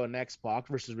Guerrero and X-Pac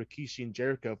versus Rikishi and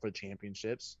Jericho for the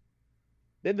championships.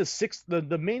 Then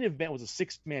the main event was a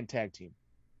 6-man tag team.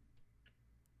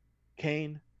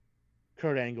 Kane,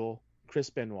 Kurt Angle, Chris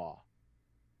Benoit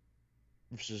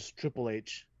versus Triple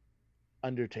H,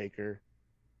 Undertaker,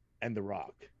 and The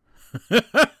Rock.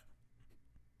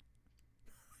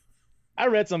 I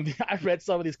read some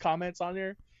of these comments on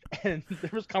there, and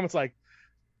there was comments like,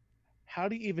 how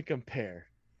do you even compare?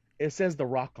 It says The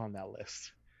Rock on that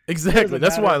list. Exactly.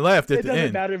 That's why I laughed at the end. It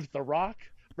doesn't matter if it's The Rock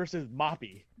versus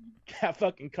Moppy. That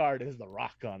fucking card is The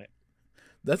Rock on it.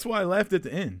 That's why I laughed at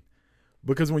the end.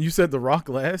 Because when you said The Rock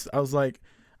last, I was like,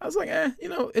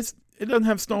 it doesn't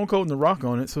have Stone Cold and The Rock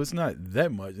on it, so it's not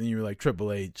that much. And you were like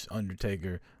Triple H,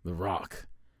 Undertaker, The Rock.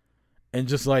 And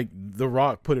just like The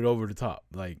Rock put it over the top.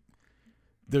 Like,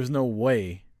 there's no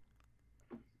way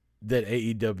that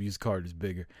AEW's card is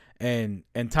bigger. And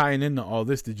tying into all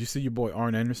this, did you see your boy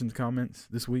Arn Anderson's comments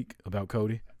this week about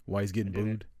Cody? Why he's getting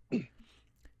booed?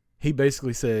 He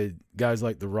basically said guys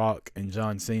like The Rock and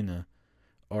John Cena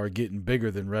are getting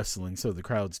bigger than wrestling, so the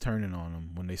crowd's turning on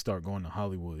them when they start going to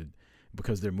Hollywood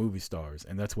because they're movie stars,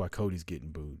 and that's why Cody's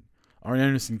getting booed. Arn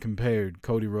Anderson compared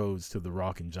Cody Rhodes to The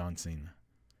Rock and John Cena.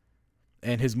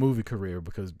 And his movie career,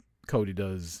 because Cody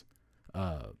does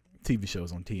TV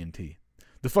shows on TNT.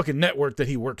 The fucking network that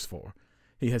he works for.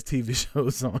 He has TV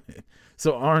shows on it.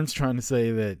 So Arn's trying to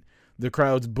say that the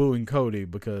crowd's booing Cody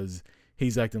because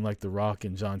he's acting like The Rock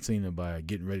and John Cena by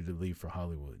getting ready to leave for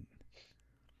Hollywood.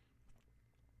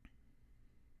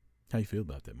 How you feel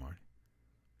about that, Marty?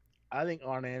 I think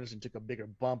Arn Anderson took a bigger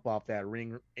bump off that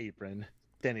ring apron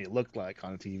than he looked like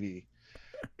on TV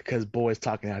because boy's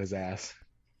talking out his ass.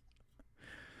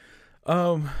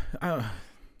 I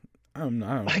don't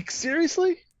know. Like,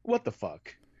 seriously? What the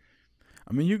fuck?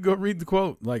 I mean, you go read the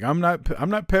quote. Like, I'm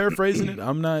not paraphrasing it.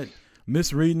 I'm not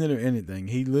misreading it or anything.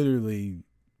 He literally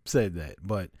said that,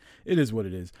 but it is what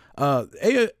it is.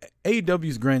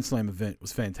 AEW's Grand Slam event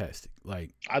was fantastic. Like,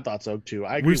 I thought so too.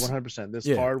 I agree 100%. This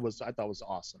card I thought was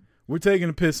awesome. We're taking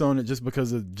a piss on it just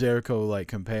because of Jericho like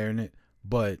comparing it,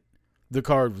 but the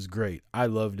card was great. I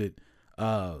loved it.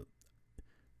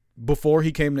 Before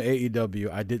he came to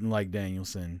AEW, I didn't like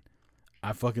Danielson.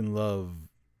 I fucking love,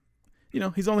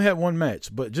 he's only had one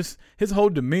match, but just his whole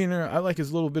demeanor. I like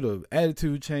his little bit of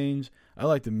attitude change. I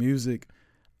like the music.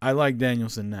 I like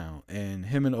Danielson now, and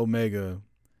him and Omega.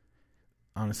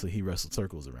 Honestly, he wrestled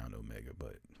circles around Omega,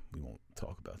 but we won't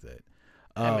talk about that.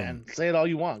 Hey man, say it all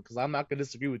you want, because I'm not gonna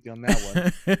disagree with you on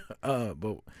that one.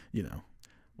 But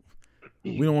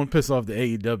we don't want to piss off the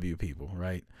AEW people,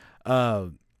 right?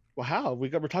 Well, how? We're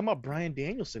talking about Bryan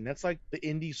Danielson. That's like the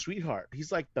indie sweetheart.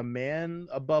 He's like the man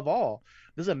above all.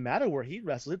 Doesn't matter where he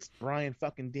wrestles. It's Bryan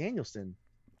fucking Danielson.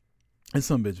 And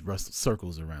some bitch wrestled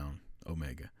circles around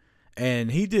Omega.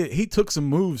 And he took some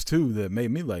moves too that made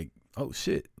me like, oh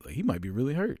shit, like he might be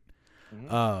really hurt.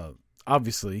 Mm-hmm.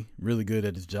 Obviously really good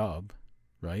at his job,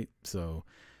 right? So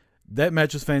that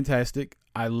match was fantastic.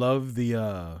 I love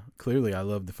clearly I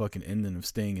love the fucking ending of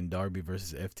Sting and Darby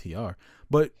versus FTR.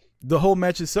 But the whole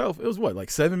match itself, it was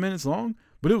like 7 minutes long,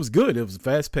 but it was good. It was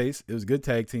fast paced. It was good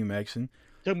tag team action.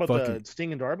 Talking about the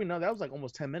Sting and Darby? No, that was like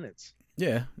almost 10 minutes.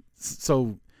 Yeah.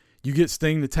 So you get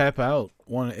Sting to tap out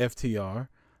one of FTR.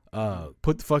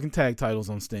 Put the fucking tag titles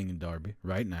on Sting and Darby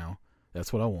right now.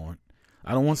 That's what I want.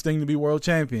 I don't want Sting to be world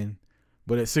champion,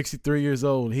 but at 63 years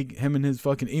old, him and his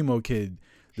fucking emo kid,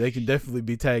 they can definitely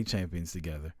be tag champions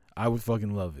together. I would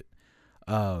fucking love it.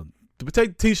 But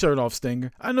take the t-shirt off,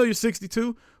 Stinger. I know you're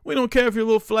 62. We don't care if you're a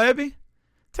little flabby.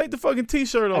 Take the fucking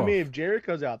t-shirt off. I mean, if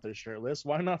Jericho's out there shirtless,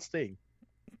 why not Sting?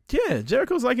 Yeah,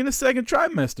 Jericho's like in his second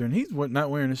trimester, and he's not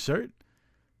wearing a shirt.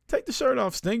 Take the shirt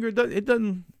off, Stinger. It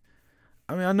doesn't.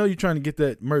 I mean, I know you're trying to get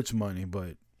that merch money,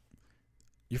 but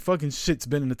your fucking shit's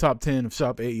been in the top 10 of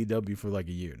Shop AEW for like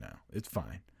a year now. It's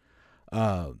fine.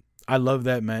 I love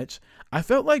that match. I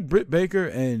felt like Britt Baker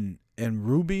and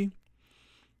Ruby,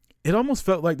 it almost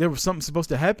felt like there was something supposed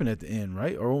to happen at the end,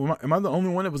 right? Or am I the only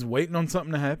one that was waiting on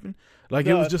something to happen? Like,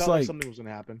 no, it was just like something was going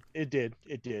to happen. It did.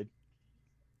 And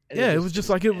yeah, it was just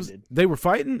like it was. They were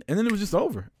fighting, and then it was just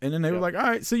over. And then they were like, all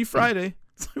right, see you Friday.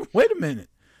 It's like, wait a minute.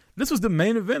 This was the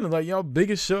main event of like y'all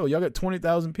biggest show. Y'all got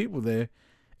 20,000 people there,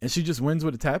 and she just wins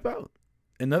with a tap out,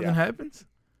 and nothing happens.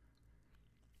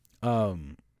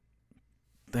 And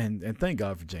thank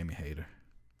God for Jamie Hayter.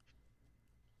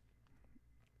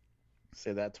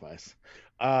 Say that twice.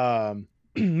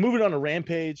 Moving on to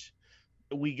Rampage,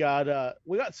 we got.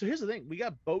 So here's the thing: we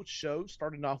got both shows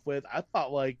starting off with. I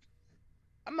thought like,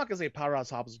 I'm not gonna say Powerhouse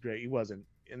Hobbs was great. He wasn't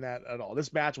in that at all.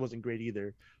 This match wasn't great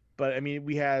either. But I mean,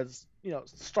 we had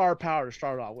star power to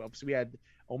start off with. So we had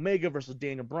Omega versus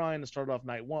Daniel Bryan to start off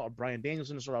night one, or Bryan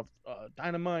Danielson to start off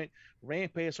Dynamite.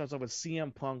 Rampage starts off with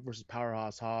CM Punk versus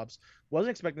Powerhouse Hobbs.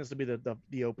 Wasn't expecting this to be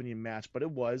the opening match, but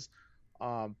it was.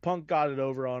 Punk got it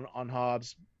over on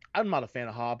Hobbs. I'm not a fan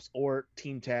of Hobbs or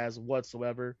Team Taz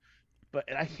whatsoever,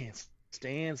 and I can't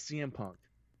stand CM Punk.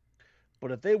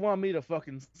 But if they want me to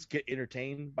fucking get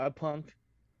entertained by Punk,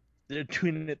 they're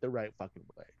doing it the right fucking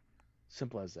way.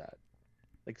 Simple as that.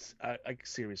 Like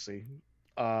seriously.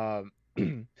 Then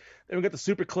we got the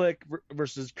Super Click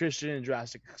versus Christian and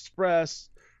Jurassic Express.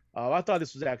 I thought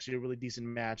this was actually a really decent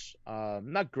match.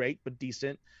 Not great, but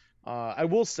decent. I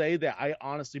will say that I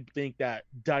honestly think that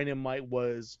Dynamite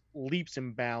was leaps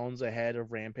and bounds ahead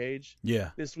of Rampage.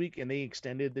 This week, and they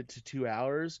extended it to 2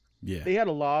 hours. They had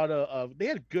a lot of they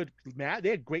had great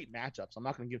matchups. I'm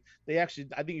not going to give.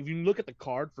 I think if you look at the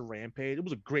card for Rampage, it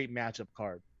was a great matchup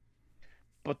card.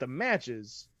 But the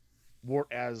matches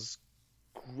weren't as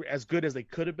good as they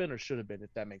could have been or should have been,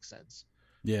 if that makes sense.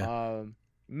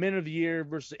 Men of the Year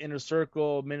versus Inner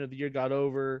Circle. Men of the Year got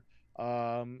over.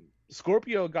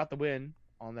 Scorpio got the win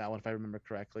on that one, if I remember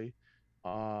correctly.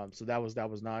 So that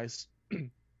was nice.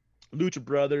 Lucha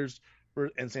Brothers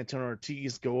and Santana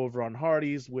Ortiz go over on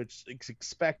Hardy's, which is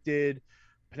expected.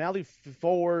 Penelope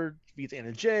Ford beats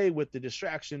Anna Jay with the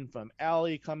distraction from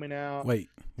Allie coming out.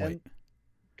 Wait.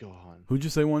 Go on. Who'd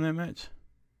you say won that match?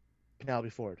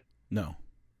 Penelope Ford. No,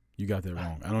 you got that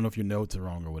wrong. I don't know if your notes are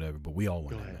wrong or whatever, but we all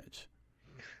won that match.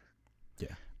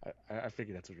 Yeah. I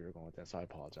figured that's what you were going with that, so I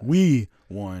apologize. We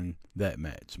won that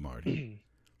match, Marty.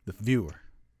 The viewer.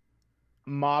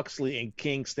 Moxley and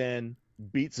Kingston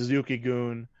beat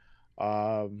Suzuki-gun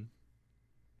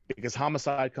because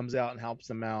Homicide comes out and helps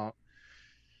them out.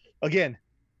 Again,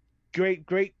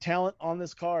 great talent on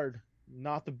this card.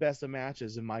 Not the best of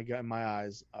matches in my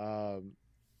eyes.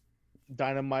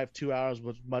 Dynamite for 2 hours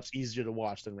was much easier to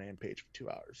watch than Rampage for 2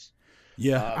 hours.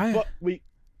 Yeah,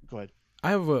 go ahead.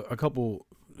 I have a couple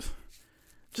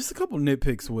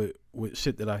nitpicks with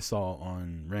shit that I saw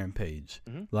on Rampage.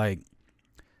 Like,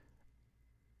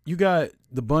 you got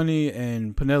the Bunny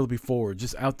and Penelope Ford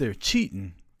just out there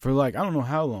cheating for like I don't know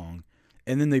how long,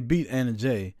 and then they beat Anna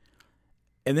Jay,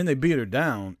 and then they beat her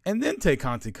down, and then Tay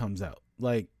Conti comes out.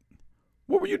 Like,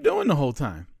 what were you doing the whole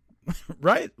time?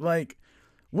 Right? Like,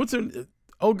 what's her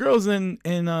old girl's in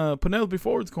Penelope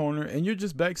Ford's corner, and you're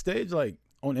just backstage like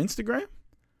on Instagram,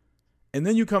 and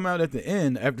then you come out at the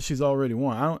end after she's already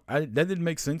won. That didn't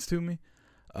make sense to me.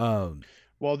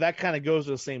 Well, that kind of goes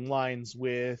to the same lines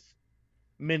with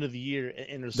Men of the Year and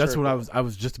Inner Circle. That's what I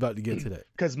was just about to get to that.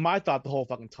 Because my thought the whole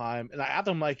fucking time, and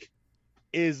I'm like,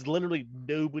 is literally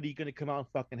nobody gonna come out and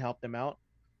fucking help them out?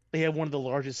 They have one of the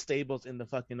largest stables in the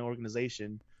fucking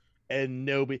organization, and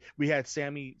nobody. We had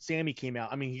Sammy came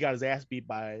out. I mean, he got his ass beat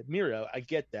by Miro. I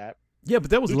get that. Yeah,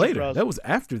 but that was later. That was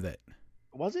after that.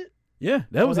 Was it? Yeah,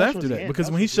 that was after that. Because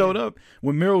when he showed up,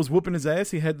 when Miro was whooping his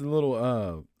ass, he had the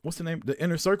little what's the name? The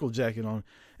Inner Circle jacket on.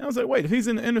 And I was like, wait, if he's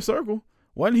in the Inner Circle,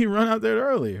 why didn't he run out there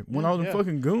earlier when all the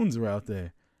fucking goons were out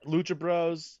there? Lucha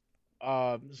Bros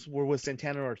were with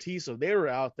Santana Ortiz, so they were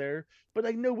out there, but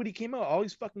like nobody came out. All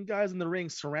these fucking guys in the ring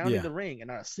surrounding the ring, and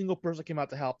not a single person came out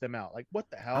to help them out. Like, what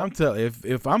the hell? I'm telling you,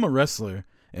 if I'm a wrestler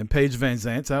and Paige Van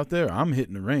Zant's out there, I'm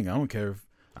hitting the ring. I don't care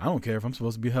if I'm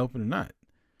supposed to be helping or not.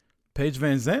 Paige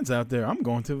Van Zant's out there, I'm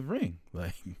going to the ring.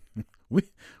 Like, we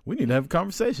need to have a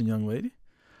conversation, young lady.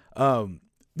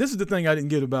 This is the thing I didn't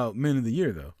get about Men of the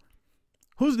Year, though.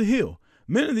 Who's the heel?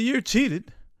 Men of the Year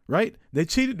cheated, right? They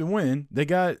cheated to win. They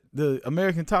got the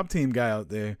American Top Team guy out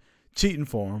there cheating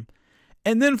for him.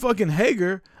 And then fucking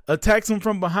Hager attacks him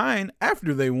from behind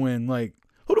after they win. Like,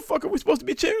 Who the fuck are we supposed to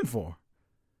be cheering for?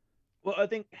 Well, I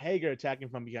think Hager attacking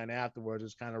from behind afterwards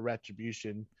is kind of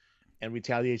retribution and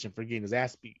retaliation for getting his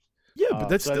ass beat. Yeah, but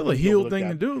that's so I still a think heel overlook thing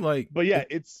to that. do. Like, But yeah,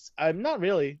 it's not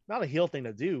a heel thing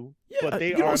to do. yeah, but they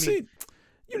you are. don't I mean, see.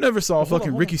 You never saw Well, hold on,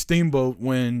 fucking hold Ricky Steamboat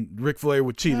when Ric Flair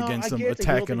would cheat no, against I him, get it's a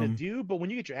heel attacking thing him. to do, but when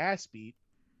you get your ass beat,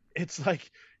 it's like,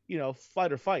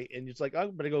 fight or fight, and it's like,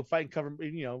 I'm gonna go fight and cover,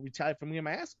 retaliate from getting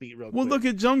my ass beat real Well, quick. look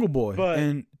at Jungle Boy But-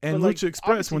 and But, like, Lucha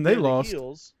Express when obviously they they're the lost.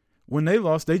 heels. When they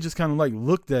lost, they just kind of like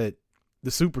looked at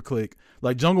the Super Click.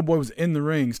 Like Jungle Boy was in the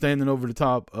ring, standing over the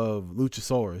top of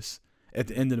Luchasaurus at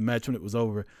the end of the match when it was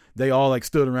over. They all like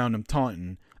stood around him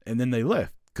taunting, and then they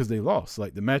left because they lost.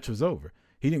 Like the match was over.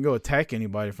 He didn't go attack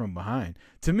anybody from behind.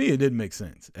 To me, it didn't make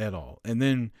sense at all. And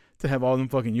then to have all them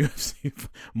fucking UFC,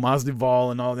 Masvidal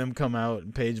and all them come out,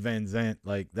 and Paige Van Zandt,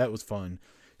 like that was fun.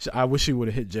 I wish he would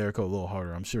have hit Jericho a little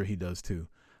harder. I'm sure he does too,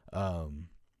 because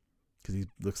he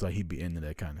looks like he'd be into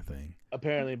that kind of thing.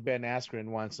 Apparently, Ben Askren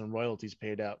wants some royalties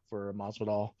paid out for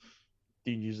Masvidal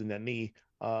using that knee.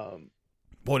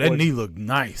 Boy, that knee looked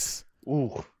nice.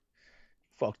 Ooh,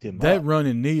 fucked him That up.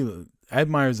 running knee.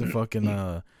 Admire's a fucking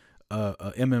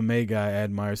MMA guy.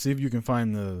 Admire. See if you can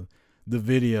find the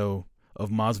video of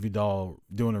Masvidal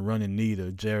doing a running knee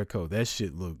to Jericho. That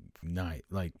shit looked nice,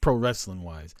 like pro wrestling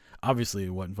wise. Obviously, it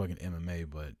wasn't fucking MMA,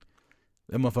 but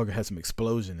that motherfucker had some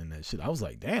explosion in that shit. I was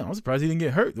like, damn, I'm surprised he didn't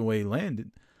get hurt the way he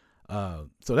landed.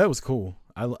 So that was cool.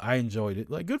 I enjoyed it.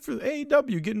 Like, good for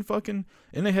AEW getting fucking,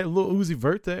 and they had Lil Uzi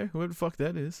Vert there, whoever the fuck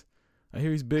that is. I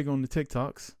hear he's big on the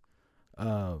TikToks.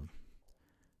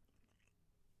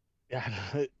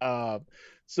 Yeah.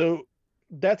 So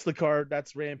that's the card.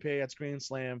 That's Rampage. That's Grand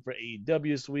Slam for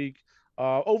AEW this week.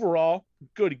 Overall,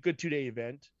 good 2-day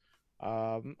event.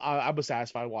 I was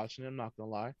satisfied watching it. I'm not gonna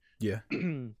lie. Yeah.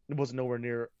 It wasn't nowhere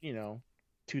near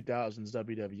 2000s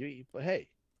WWE, but hey,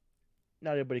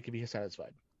 not everybody can be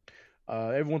satisfied.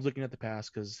 Everyone's looking at the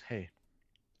past because hey,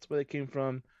 that's where they came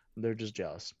from. They're just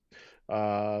jealous.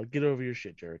 Get over your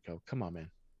shit, Jericho. Come on, man.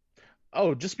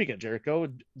 Oh, just speaking of Jericho,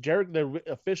 the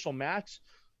official match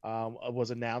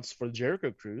was announced for the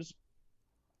Jericho Cruise.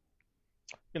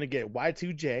 Gonna get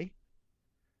Y2J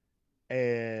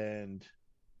and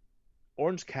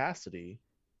Orange Cassidy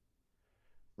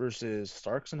versus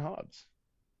Starks and Hobbs.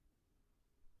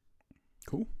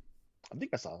 Cool. I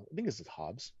think it's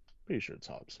Hobbs. Pretty sure it's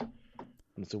Hobbs. I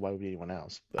don't see why it would be anyone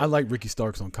else. But I like Ricky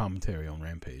Starks on commentary on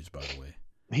Rampage, by the way.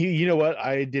 you know what?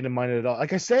 I didn't mind it at all.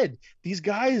 Like I said, these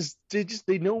guys,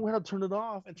 they know how to turn it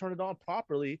off and turn it on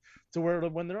properly to where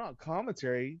when they're on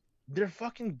commentary, they're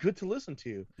fucking good to listen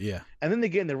to. Yeah. And then they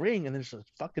get in the ring and they just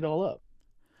fuck it all up.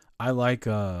 I like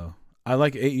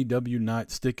AEW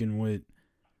not sticking with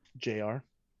JR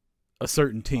a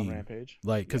certain on team. Rampage.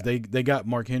 Like, because Yeah. they got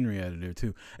Mark Henry out of there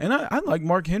too. And I like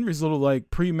Mark Henry's little like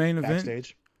pre-main event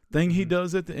Backstage. thing he Mhm.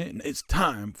 does at the end. It's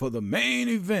time for the main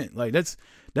event. Like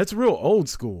that's real old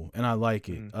school, and I like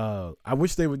it. I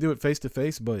wish they would do it face to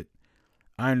face, but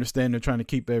I understand they're trying to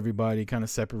keep everybody kind of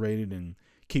separated and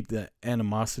keep the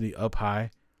animosity up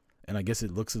high. And I guess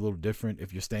it looks a little different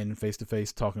if you're standing face to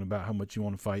face talking about how much you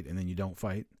want to fight and then you don't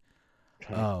fight.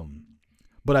 Okay.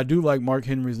 But I do like Mark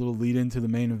Henry's little lead into the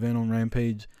main event on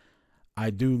Rampage. I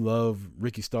do love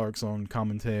Ricky Starks on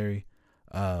commentary.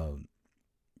 I'm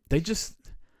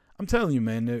telling you,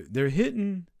 man, they're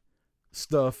hitting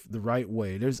stuff the right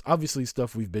way. There's obviously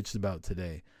stuff we've bitched about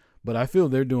today, but I feel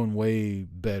they're doing way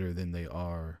better than they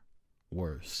are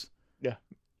worse. Yeah,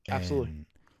 absolutely.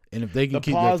 And if they can The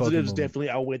keep that fucking positives momentum, definitely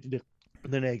outweigh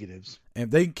the negatives. and if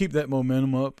they can keep that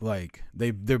momentum up, like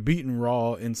they're beating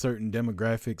Raw in certain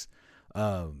demographics.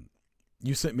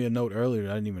 You sent me a note earlier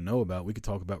that I didn't even know about. We could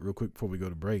talk about real quick before we go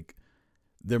to break.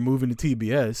 They're moving to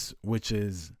TBS, which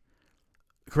is,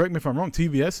 correct me if I'm wrong,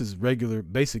 TBS is regular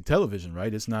basic television,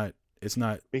 right? It's not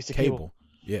Basic cable.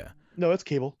 Yeah. No, it's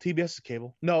cable. TBS is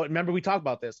cable. No, remember we talked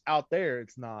about this. Out there,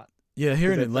 it's not. Yeah,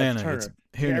 here in That's Atlanta, Turner. it's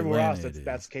here in Everywhere Atlanta. else, it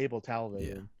that's is. cable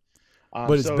television.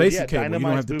 But it's basic cable. You don't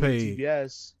Dynamite's have to moving pay-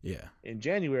 TBS Yeah. in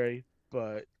January,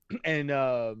 but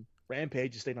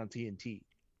Rampage is staying on TNT.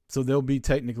 So they'll be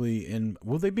technically in.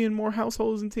 Will they be in more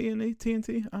households in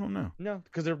TNT? I don't know. No,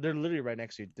 because they're literally right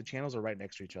next to you. The channels are right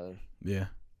next to each other. Yeah.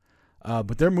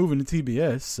 But they're moving to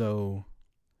TBS, so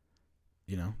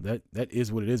that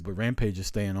is what it is. But Rampage is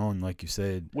staying on, like you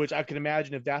said. Which I can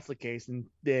imagine if that's the case,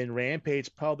 then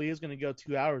Rampage probably is going to go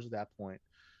 2 hours at that point.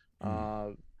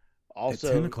 Also,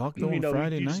 At 10 o'clock though on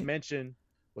Friday you just night. mentioned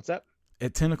what's that?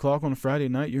 At 10 o'clock on a Friday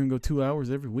night, you're gonna go 2 hours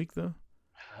every week though.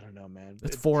 I don't know, man.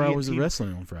 That's If 4 hours of TNT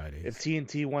wrestling on Fridays. If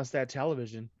TNT wants that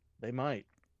television, they might.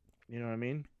 You know what I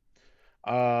mean?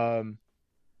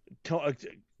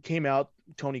 Came out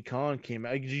Tony Khan came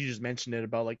out. You just mentioned it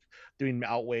about like doing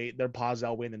their positives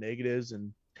outweighing the negatives,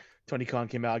 and Tony Khan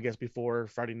came out, I guess, before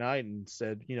Friday night and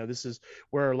said,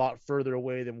 we're a lot further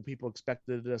away than people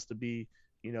expected us to be.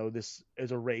 This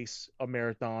is a race, a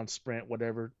marathon, sprint,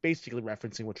 whatever. Basically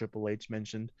referencing what Triple H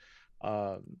mentioned.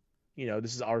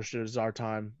 This is our shit, this is our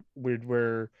time.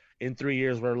 We're in 3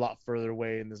 years, we're a lot further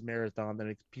away in this marathon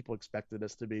than people expected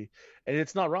us to be, and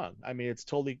it's not wrong. I mean, it's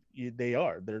totally they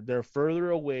are. They're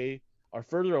further away or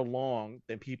further along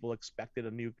than people expected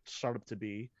a new startup to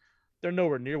be. They're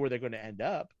nowhere near where they're going to end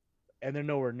up, and they're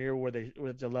nowhere near where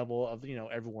the level of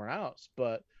everywhere else.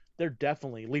 But they're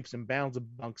definitely leaps and bounds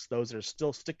amongst those that are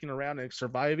still sticking around and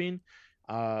surviving.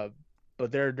 But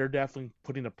they're definitely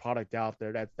putting a product out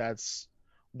there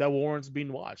that warrants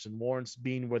being watched and warrants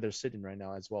being where they're sitting right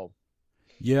now as well.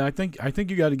 Yeah, I think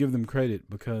you got to give them credit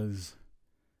because,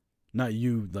 not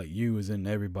you, like you as in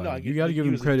everybody. No, you got to give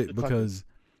them credit because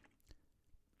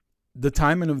the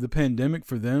timing of the pandemic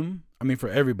for them, I mean, for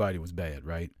everybody was bad,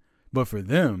 right? But for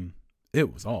them,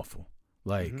 it was awful.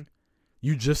 Like,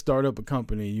 you just start up a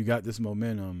company, you got this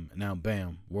momentum, and now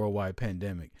bam, worldwide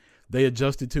pandemic. They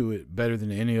adjusted to it better than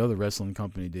any other wrestling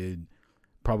company did.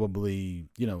 Probably,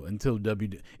 until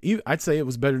I'd say it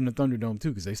was better than the Thunderdome too,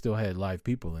 because they still had live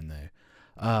people in there.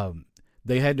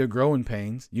 They had their growing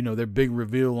pains. Their big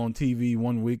reveal on TV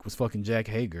one week was fucking Jake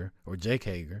Hager,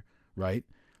 right?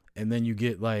 And then you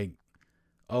get like,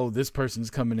 oh, this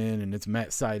person's coming in and it's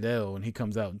Matt Seidel, and he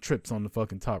comes out and trips on the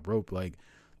fucking top rope. Like,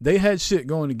 they had shit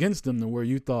going against them to where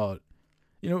you thought,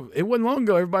 it wasn't long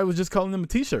ago everybody was just calling them a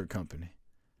t-shirt company.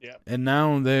 Yeah. And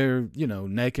now they're,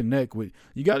 neck and neck with.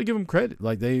 You got to give them credit.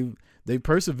 Like they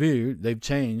persevered, they've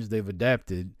changed, they've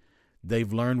adapted,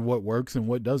 they've learned what works and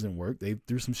what doesn't work. They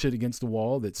threw some shit against the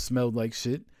wall that smelled like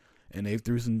shit, and they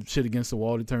threw some shit against the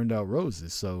wall that turned out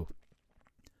roses. So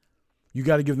you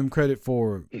got to give them credit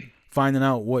for finding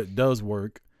out what does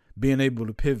work, being able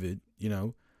to pivot.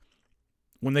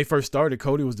 When they first started,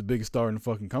 Cody was the biggest star in the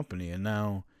fucking company, and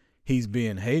now he's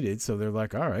being hated. So they're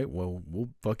like, all right, well, we'll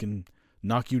fucking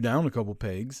knock you down a couple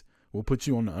pegs. We'll put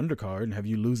you on the undercard and have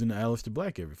you losing to Aleister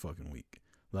Black every fucking week.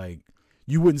 Like,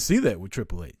 you wouldn't see that with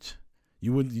Triple H.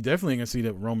 You definitely ain't gonna see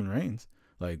that with Roman Reigns.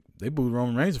 Like, they booed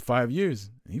Roman Reigns for 5 years.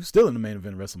 He was still in the main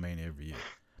event of WrestleMania every year.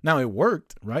 Now, it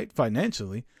worked, right,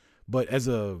 financially, but as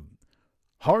a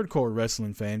hardcore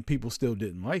wrestling fan, people still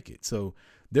didn't like it. So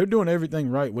they're doing everything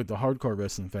right with the hardcore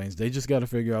wrestling fans. They just got to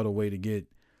figure out a way to get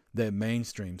that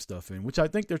mainstream stuff in, which I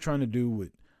think they're trying to do with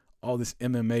all this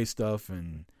MMA stuff,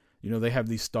 and they have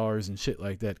these stars and shit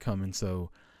like that coming. So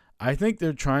I think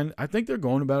they're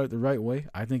going about it the right way.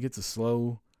 I think it's a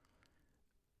slow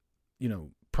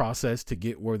process to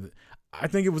get where I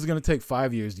think it was going to take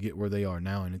 5 years to get where they are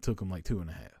now, and it took them like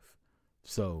 2.5.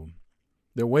 So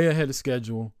they're way ahead of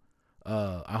schedule.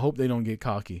 I hope they don't get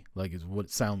cocky, like it's what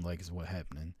it sounds like is what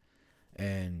happening,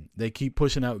 and they keep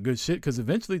pushing out good shit, because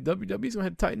eventually WWE's gonna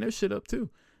have to tighten their shit up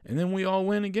too, and then we all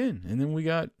win again, and then we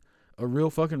got a real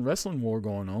fucking wrestling war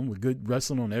going on with good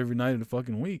wrestling on every night of the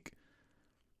fucking week,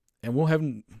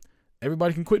 and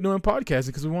everybody can quit doing podcasting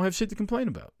because we won't have shit to complain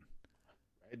about.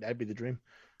 That'd be the dream.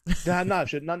 not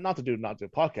to do a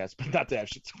podcast, but not to have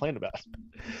shit to complain about.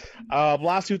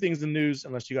 Last two things in the news,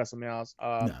 unless you got something else.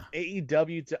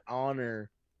 AEW to honor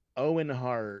Owen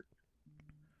Hart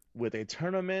with a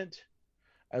tournament,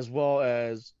 as well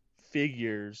as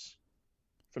figures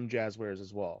from Jazzwares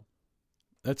as well.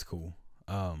 That's cool.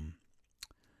 Owen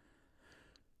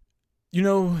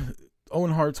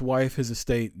Hart's wife, his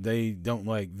estate, they don't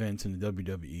like Vince and the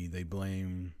WWE. They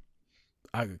blame,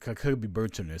 I could be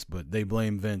butchering this, but they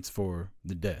blame Vince for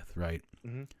the death, right?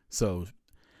 Mm-hmm. So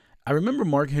I remember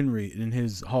Mark Henry in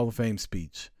his Hall of Fame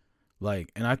speech,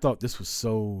 and I thought this was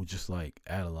so just out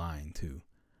of line too.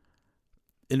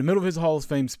 In the middle of his Hall of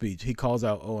Fame speech, he calls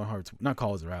out Owen Hart's, not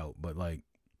calls her out, but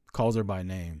calls her by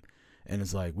name. And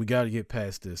it's we got to get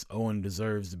past this. Owen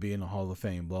deserves to be in the Hall of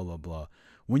Fame, blah, blah, blah.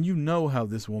 When you know how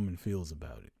this woman feels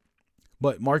about it.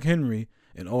 But Mark Henry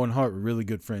and Owen Hart were really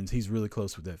good friends. He's really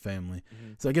close with that family.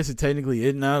 Mm-hmm. So I guess it technically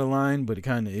isn't out of line, but it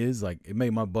kind of is. It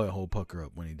made my butthole pucker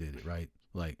up when he did it, right?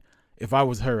 If I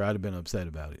was her, I'd have been upset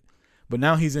about it. But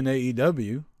now he's in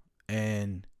AEW,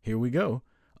 and here we go.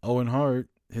 Owen Hart,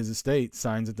 his estate,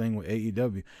 signs a thing with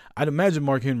AEW. I'd imagine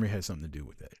Mark Henry had something to do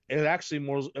with that. It actually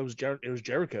it was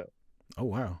Jericho. Oh,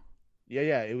 wow.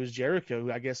 Yeah, it was Jericho,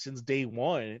 who I guess since day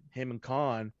one, him and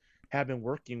Khan have been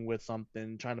working with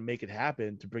something, trying to make it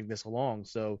happen to bring this along.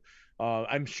 So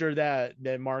I'm sure that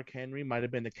Mark Henry might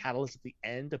have been the catalyst at the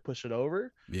end to push it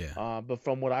over. Yeah. But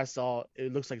from what I saw,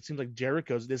 it seems like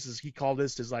Jericho's, he called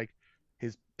this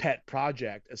his pet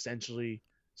project, essentially,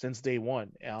 since day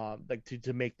one, like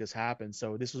to make this happen.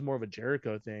 So this was more of a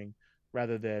Jericho thing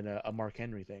rather than a Mark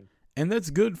Henry thing. And that's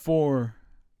good for,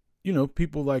 you know,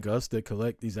 people like us that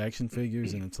collect these action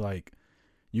figures, and it's like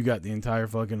you got the entire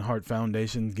fucking Hart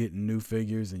Foundation getting new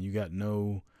figures, and you got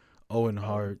no Owen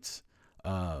Harts,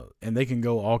 and they can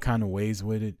go all kind of ways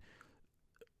with it.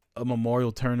 A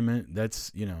memorial tournament,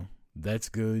 that's, you know, that's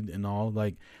good and all.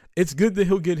 Like, it's good that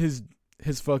he'll get his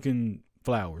fucking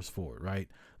flowers for it, right?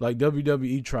 Like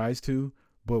WWE tries to,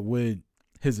 but with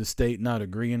his estate not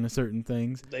agreeing to certain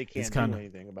things, They can't kinda, do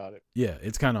anything about it. yeah,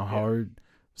 it's kind of hard.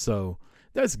 So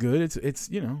that's good. It's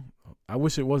you know, I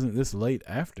wish it wasn't this late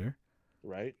after,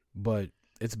 Right. but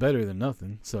it's better than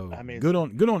nothing. So I mean, good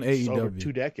on It's over AEW.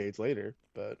 2 decades later,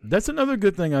 but That's another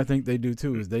good thing I think they do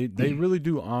too, is they really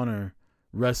do honor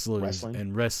wrestlers Wrestling.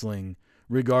 and wrestling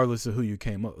regardless of who you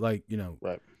came up. Like, you know,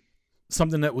 right.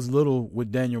 something that was little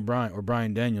with Daniel Bryan or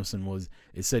Bryan Danielson was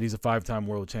it said he's a 5-time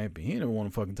world champion. He never won a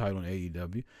fucking title in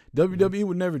AEW. WWE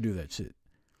would never do that shit.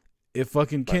 If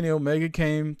fucking Kenny Omega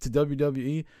came to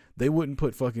WWE, they wouldn't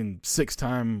put fucking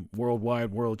 6-time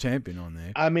worldwide world champion on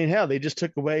there. I mean, hell, they just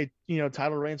took away, you know,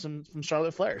 title reigns from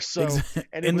Charlotte Flair. So and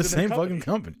it in the was their same fucking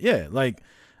company. Yeah, like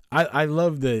I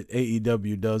love that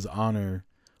AEW does honor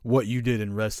what you did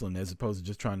in wrestling as opposed to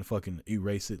just trying to fucking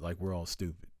erase it like we're all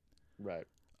stupid. Right.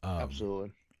 Um,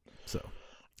 Absolutely. So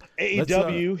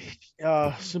AEW,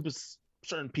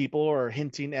 certain people are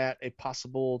hinting at a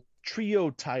possible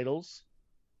trio titles.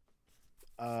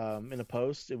 In a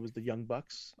post, it was the Young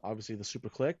Bucks, obviously the Super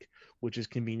Click, which is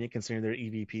convenient considering they're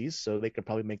EVPs, so they could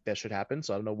probably make that shit happen.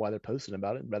 So I don't know why they're posting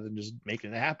about it rather than just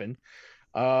making it happen.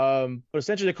 But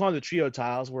essentially, they're calling the trio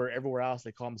titles, where everywhere else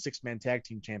they call them 6-man tag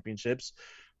team championships.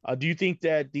 Do you think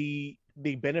that they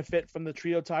benefit from the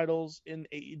trio titles in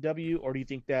AEW, or do you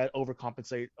think that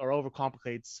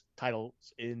overcomplicates titles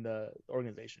in the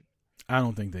organization? I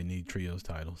don't think they need trios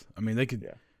titles. I mean, they could,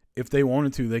 Yeah. if they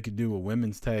wanted to, they could do a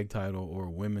women's tag title or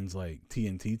a women's like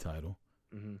TNT title.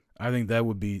 Mm-hmm. I think that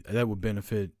would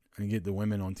benefit and get the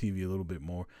women on TV a little bit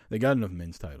more. They got enough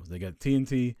men's titles. They got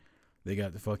TNT, they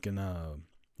got the fucking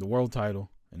the world title,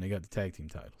 and they got the tag team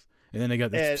titles, and then they got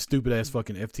the stupid ass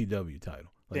fucking FTW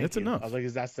title. Like, that's enough. I was like,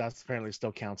 that's apparently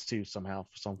still counts too somehow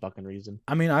for some fucking reason.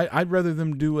 I mean, I'd rather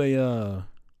them do a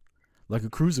like a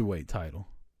cruiserweight title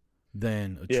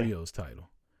than a trios title.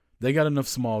 They got enough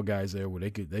small guys there where they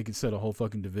could set a whole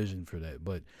fucking division for that.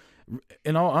 But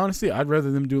in all honesty, I'd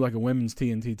rather them do like a women's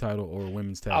TNT title or a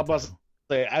women's tag title.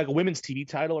 A women's TV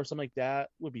title or something like that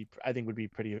would be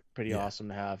pretty awesome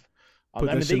to have. Put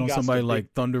that shit on somebody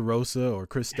like Thunder Rosa or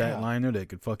Chris Statlander that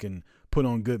could fucking put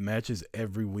on good matches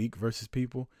every week versus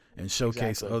people and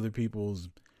showcase other people's,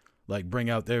 like, bring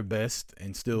out their best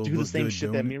and still do look the same good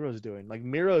shit that Miro's doing. Like,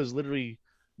 Miro is literally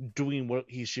doing what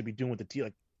he should be doing with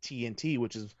the TNT,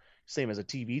 which is same as a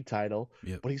TV title,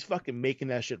 but he's fucking making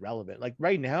that shit relevant. Like,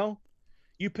 right now,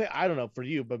 you pay, I don't know for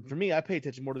you, but for me, I pay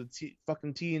attention more to the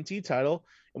fucking TNT title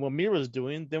and what Miro's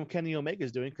doing than what Kenny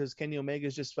Omega's doing, because Kenny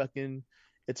Omega's just fucking,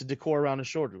 it's a decor around his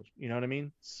shoulders. You know what I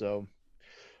mean? So,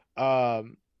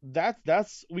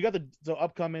 that's we got the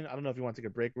upcoming. I don't know if you want to take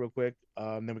a break real quick,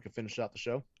 then we can finish out the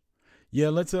show. Yeah,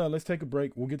 let's take a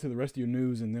break. We'll get to the rest of your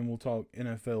news, and then we'll talk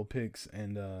NFL picks.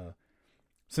 And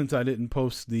since I didn't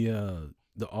post the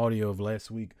audio of last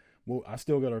week, I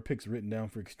still got our picks written down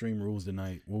for Extreme Rules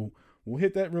tonight. We'll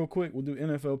hit that real quick. We'll do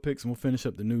NFL picks, and we'll finish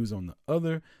up the news on the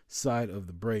other side of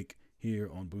the break here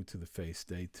on Boot to the Face.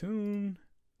 Stay tuned.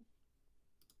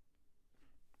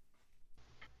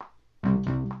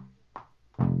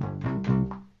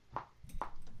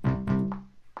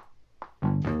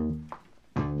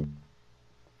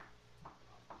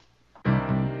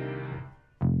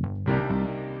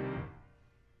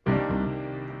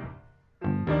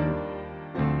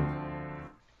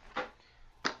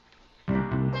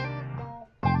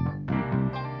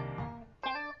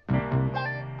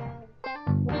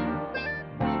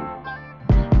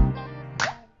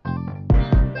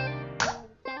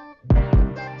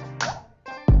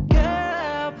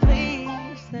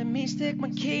 Stick my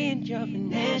key in your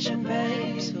ignition,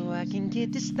 babe, so I can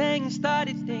get this thing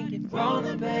started thinking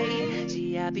rolling, babe.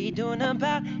 See, I be doing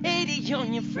about 80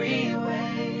 on your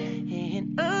freeway,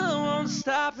 and I won't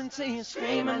stop until you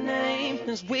scream my name.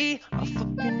 Cause we are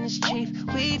fucking this chief,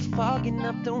 we fogging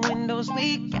up the windows,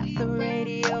 we got the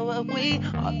radio up, we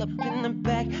all up in the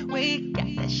back, we got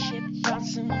that shit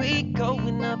bouncing, we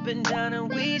going up and down,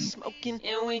 and we smoking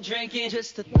and we drinking,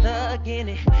 just a thug in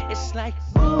it. It's like,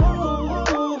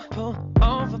 ooh, pull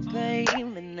over, babe,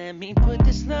 and let me put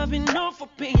this loving on for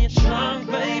being strong,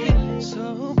 baby.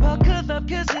 So buckle up,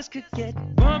 cause this could get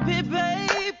bumpy,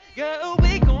 babe. Girl,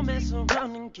 we gon' mess around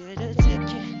run and get a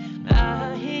ticket.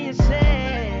 I hear you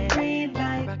say green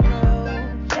light, rock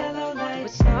road, yellow light,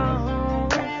 with snow,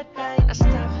 red light. I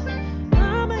stop.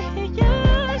 I'ma hear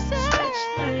you say switch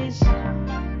lanes.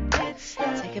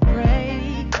 Take a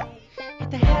break.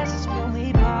 Hit the hazards when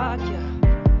we park. Yeah.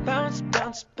 Bounce,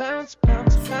 bounce, bounce,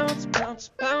 bounce, bounce, bounce,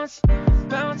 bounce,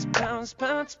 bounce, bounce,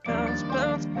 bounce, bounce,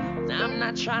 bounce. Now I'm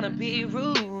not trying to be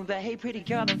rude, but hey, pretty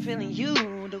girl, I'm feeling you.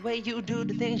 The way you do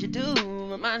the things you do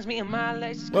reminds me of my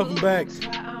laces. Welcome back.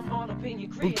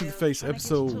 Boot to the Face,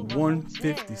 episode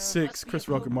 156. Chris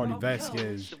Rucker, Marty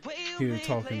Vasquez here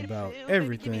talking about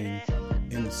everything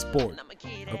in the sport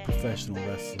of professional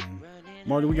wrestling.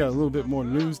 Marty, we got a little bit more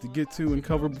news to get to and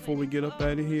cover before we get up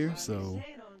out of here, so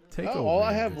take over. All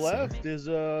I have left is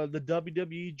the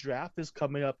WWE draft is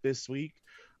coming up this week.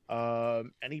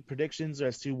 Any predictions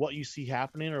as to what you see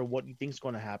happening or what you think is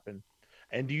going to happen?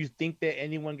 And do you think that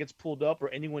anyone gets pulled up or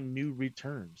anyone new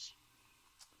returns?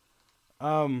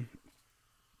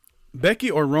 Becky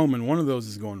or Roman, one of those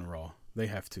is going to Raw. They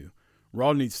have to.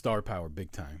 Raw needs star power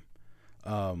big time.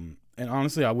 And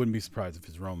honestly, I wouldn't be surprised if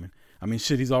it's Roman. I mean,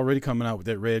 shit, he's already coming out with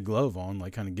that red glove on,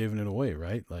 like kind of giving it away,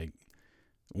 right? Like,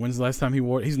 when's the last time he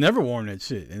wore it? He's never worn that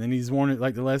shit. And then he's worn it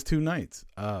like the last 2 nights.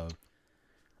 Go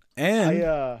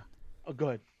ahead.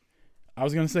 I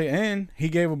was going to say, and he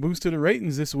gave a boost to the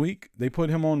ratings this week. They put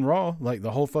him on Raw, like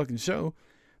the whole fucking show.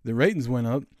 The ratings went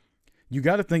up. You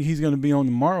got to think he's going to be on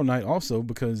tomorrow night also,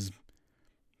 because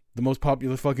the most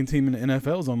popular fucking team in the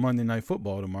NFL is on Monday Night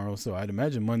Football tomorrow. So I'd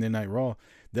imagine Monday Night Raw,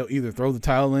 they'll either throw the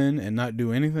towel in and not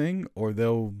do anything, or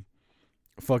they'll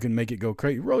fucking make it go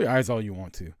crazy. Roll your eyes all you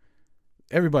want to.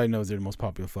 Everybody knows they're the most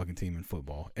popular fucking team in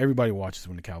football. Everybody watches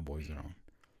when the Cowboys are on.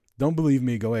 Don't believe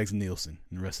me? Go ask Nielsen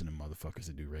and the rest of them motherfuckers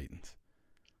that do ratings.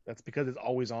 That's because it's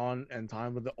always on, and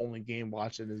time with the only game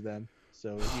watching is them.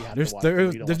 So you have there's to watch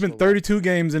there's been 32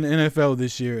 games in the NFL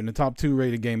this year, and the top 2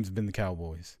 rated games have been the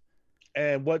Cowboys.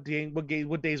 And what days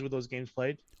were those games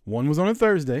played? One was on a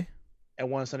Thursday. And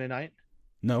one Sunday night?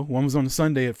 No, one was on a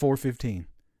Sunday at 4:15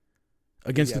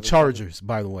 against the Chargers,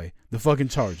 by the way. The fucking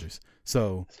Chargers.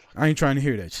 So I ain't trying to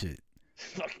hear that shit.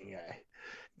 Fucking guy.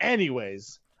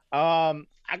 Anyways, I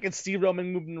can see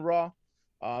Roman moving to Raw.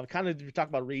 Kind of to talk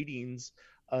about ratings.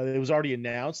 It was already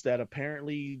announced that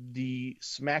apparently the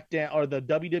SmackDown or the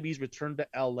WWE's return to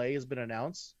LA has been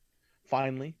announced.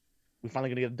 Finally, we're finally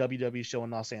gonna get a WWE show in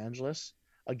Los Angeles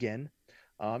again.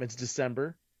 It's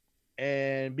December,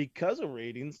 and because of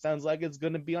ratings, sounds like it's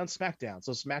gonna be on SmackDown.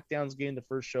 So SmackDown's getting the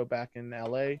first show back in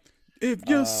LA. If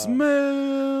you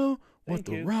smell what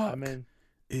the Rock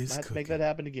is cooking, cooking. Make that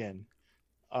happen again.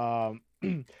 I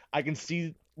can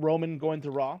see Roman going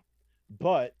to Raw,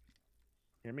 but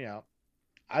hear me out.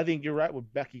 I think you're right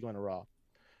with Becky going to Raw.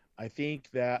 I think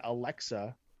that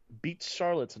Alexa beats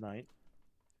Charlotte tonight,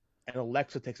 and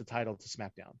Alexa takes the title to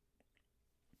SmackDown.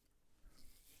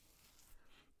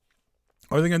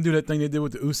 Are they gonna do that thing they did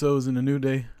with the Usos and the New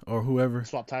Day or whoever?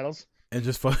 Swap titles and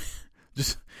just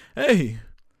hey,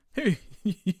 here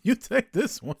you take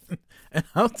this one and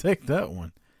I'll take that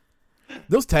one.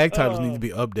 Those tag titles need to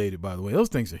be updated, by the way. Those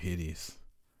things are hideous.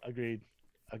 Agreed.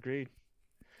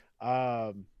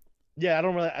 Yeah, I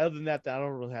don't really. Other than that, I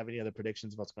don't really have any other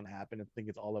predictions of what's going to happen. I think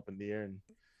it's all up in the air. And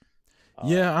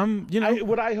yeah,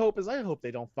 what I hope is I hope they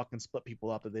don't fucking split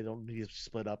people up. That they don't need to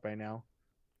split up right now.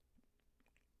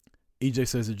 EJ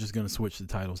says they're just going to switch the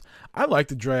titles. I like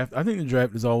the draft. I think the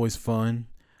draft is always fun.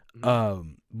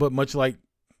 Mm-hmm. But much like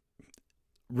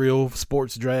real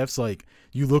sports drafts, like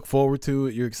you look forward to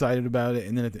it, you're excited about it,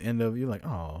 and then at the end of it, you're like,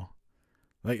 oh.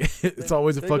 Like it's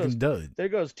always a fucking dud. There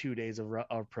goes 2 days of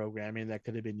programming that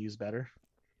could have been used better.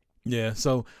 Yeah,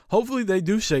 so hopefully they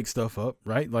do shake stuff up,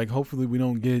 right? Like hopefully we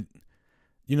don't get,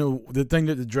 the thing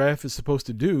that the draft is supposed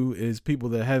to do is people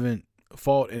that haven't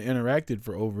fought and interacted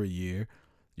for over a year,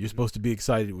 you're supposed to be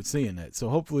excited with seeing that. So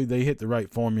hopefully they hit the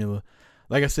right formula.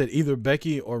 Like I said, either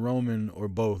Becky or Roman or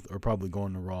both are probably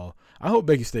going to Raw. I hope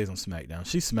Becky stays on SmackDown.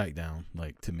 She's SmackDown,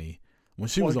 like to me. When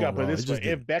she was on Raw,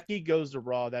 if Becky goes to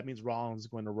Raw, that means Rollins is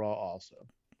going to Raw also.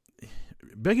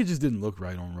 Becky just didn't look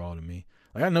right on Raw to me.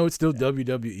 Like I know it's still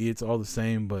WWE, it's all the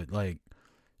same, but like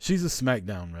she's a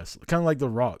SmackDown wrestler, kind of like The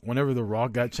Rock. Whenever The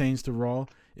Rock got changed to Raw,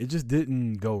 it just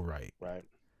didn't go right. Right.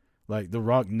 Like The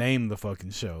Rock named the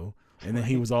fucking show, and then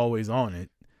he was always on it.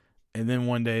 And then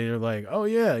one day they're like, "Oh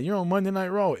yeah, you're on Monday Night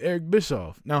Raw with Eric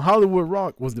Bischoff." Now Hollywood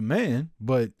Rock was the man,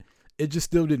 but it just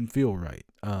still didn't feel right.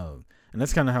 And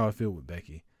that's kind of how I feel with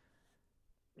Becky.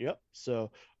 Yep.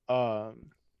 So,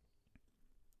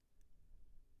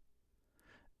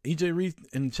 EJ Reed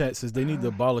in the chat says they need to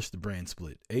abolish the brand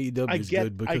split. AEW is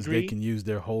good because they can use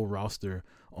their whole roster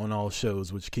on all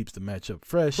shows, which keeps the matchup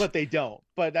fresh. But they don't.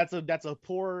 But that's a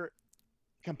poor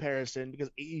comparison because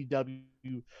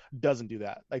AEW doesn't do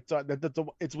that. Like, so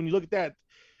it's when you look at that,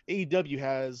 AEW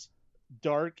has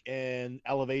Dark and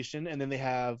Elevation, and then they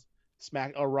have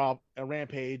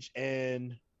Rampage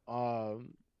and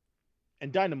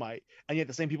Dynamite, and yet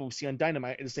the same people we see on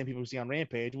Dynamite and the same people we see on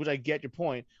Rampage, which I get your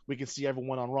point. We can see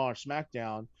everyone on Raw or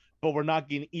SmackDown, but we're not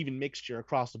getting even mixture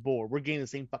across the board. We're getting the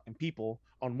same fucking people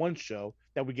on one show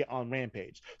that we get on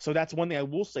Rampage. So that's one thing I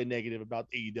will say negative about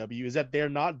AEW is that they're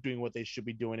not doing what they should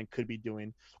be doing and could be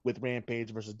doing with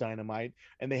Rampage versus Dynamite,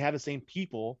 and they have the same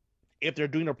people. If they're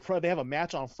doing they have a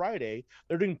match on Friday,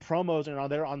 they're doing promos and are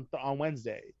there on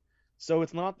Wednesday. So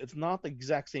it's not the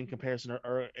exact same comparison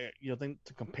or thing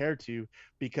to compare to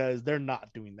because they're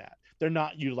not doing that. They're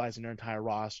not utilizing their entire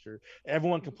roster.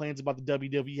 Everyone complains about the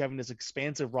WWE having this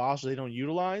expansive roster they don't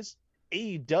utilize.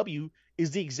 AEW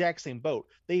is the exact same boat.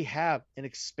 They have an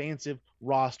expansive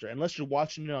roster. Unless you're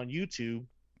watching it on YouTube,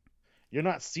 you're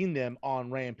not seeing them on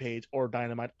Rampage or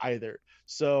Dynamite either.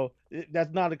 So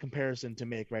that's not a comparison to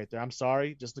make right there. I'm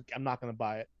sorry. I'm not going to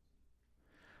buy it.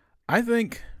 I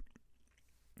think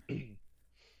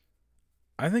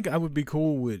I would be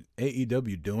cool with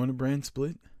AEW doing a brand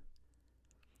split.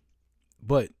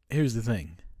 But here's the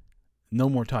thing. No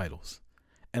more titles.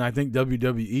 And I think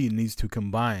WWE needs to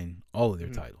combine all of their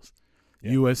titles.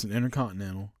 Yeah. US and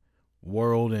Intercontinental,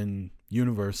 World and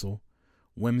Universal.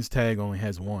 Women's Tag only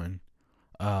has one.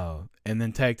 And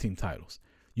then tag team titles.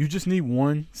 You just need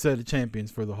one set of champions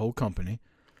for the whole company.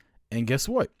 And guess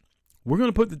what? We're going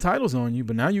to put the titles on you,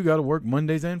 but now you got to work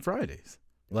Mondays and Fridays.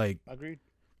 Like, agreed.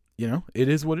 It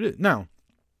is what it is. Now,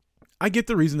 I get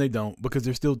the reason they don't because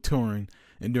they're still touring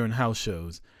and doing house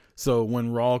shows. So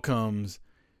when Raw comes,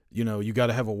 you got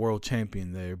to have a world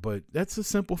champion there. But that's a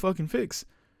simple fucking fix.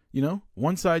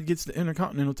 One side gets the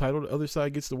Intercontinental title, the other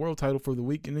side gets the world title for the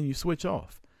week, and then you switch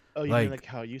off. Oh, you mean like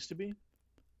how it used to be?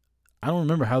 I don't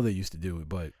remember how they used to do it,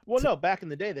 but no, back in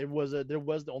the day there was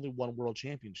the only one world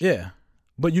championship. Yeah,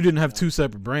 but you didn't have two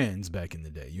separate brands back in the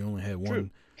day. You only had one. True.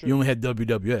 You only had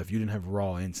WWF. You didn't have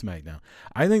Raw and SmackDown.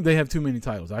 I think they have too many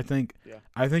titles. I think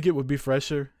it would be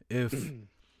fresher if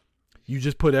you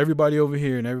just put everybody over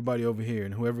here and everybody over here,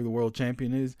 and whoever the world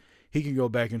champion is, he can go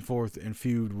back and forth and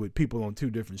feud with people on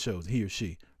two different shows, he or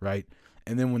she, right?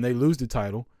 And then when they lose the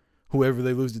title, whoever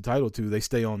they lose the title to, they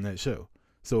stay on that show.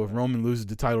 So if Roman loses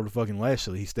the title to fucking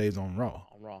Lashley, he stays on Raw.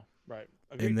 On Raw, right.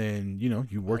 Agreed. And then,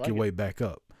 you work your way back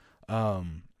up. The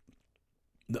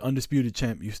Undisputed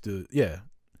Champ used to,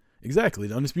 exactly.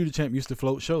 The Undisputed Champ used to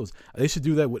float shows. They should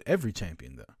do that with every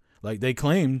champion, though. Like, they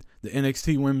claimed the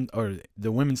NXT women or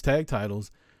the women's tag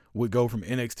titles would go from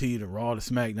NXT to Raw to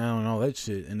SmackDown and all that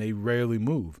shit, and they rarely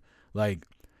move. Like,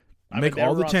 make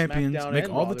all the champions, make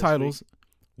all the titles,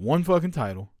 one fucking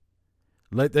title.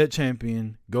 Let that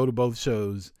champion go to both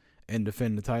shows and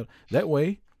defend the title. That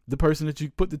way, the person that you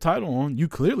put the title on, you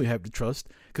clearly have to trust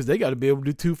because they got to be able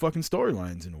to do two fucking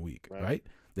storylines in a week, right?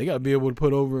 They got to be able to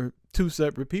put over two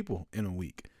separate people in a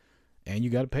week, and you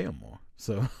got to pay them more.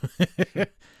 So,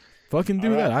 fucking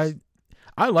do that.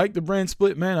 I like the brand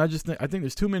split, man. I think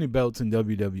there's too many belts in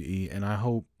WWE, and I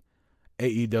hope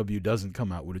AEW doesn't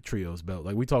come out with a trios belt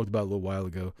like we talked about a little while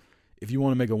ago. If you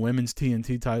want to make a women's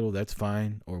TNT title, that's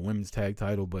fine, or women's tag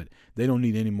title, but they don't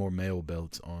need any more male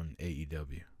belts on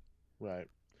AEW. Right.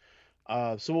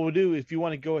 So what we'll do, if you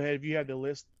want to go ahead, if you have the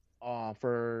list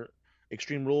for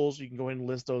Extreme Rules, you can go ahead and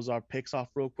list those picks off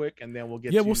real quick, and then we'll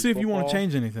get we'll see if you want to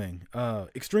change anything.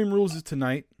 Extreme Rules is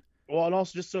tonight. Well, and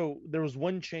also just so there was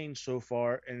one change so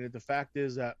far, and the fact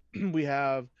is that we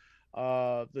have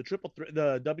the triple threat,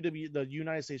 the WWE, the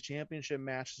United States Championship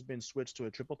match has been switched to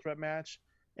a triple threat match.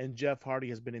 And Jeff Hardy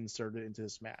has been inserted into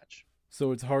this match.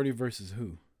 So it's Hardy versus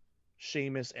who?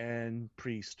 Sheamus and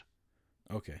Priest.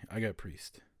 Okay, I got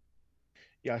Priest.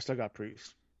 Yeah, I still got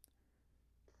Priest.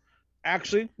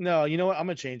 Actually, no, you know what? I'm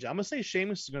going to change it. I'm going to say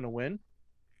Sheamus is going to win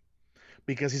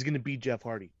because he's going to beat Jeff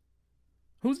Hardy.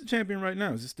 Who's the champion right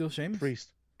now? Is it still Sheamus?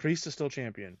 Priest. Priest is still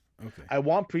champion. Okay. I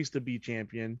want Priest to be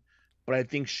champion, but I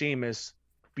think Sheamus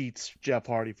beats Jeff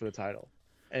Hardy for the title.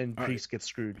 And Priest gets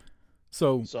screwed.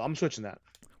 So I'm switching that.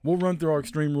 We'll run through our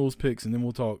Extreme Rules picks, and then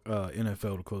we'll talk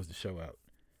NFL to close the show out.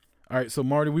 All right, so,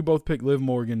 Marty, we both picked Liv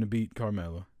Morgan to beat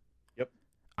Carmella. Yep.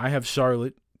 I have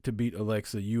Charlotte to beat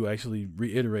Alexa. You actually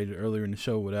reiterated earlier in the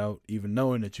show without even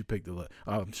knowing that you picked Alexa.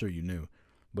 I'm sure you knew.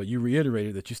 But you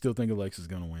reiterated that you still think Alexa's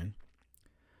going to win.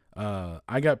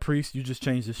 I got Priest. You just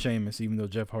changed to Sheamus, even though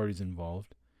Jeff Hardy's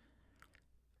involved.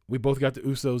 We both got the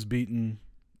Usos beating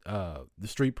the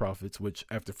Street Profits, which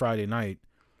after Friday night,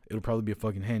 it'll probably be a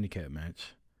fucking handicap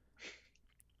match.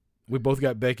 We both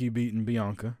got Becky beating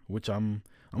Bianca, which I'm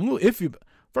a little iffy.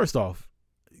 First off,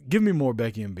 give me more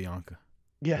Becky and Bianca.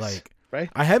 Yes. Like, right?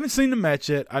 I haven't seen the match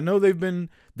yet. I know they've been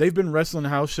wrestling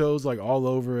house shows like all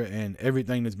over, and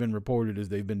everything that's been reported is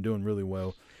they've been doing really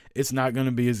well. It's not going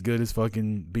to be as good as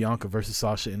fucking Bianca versus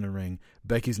Sasha in the ring.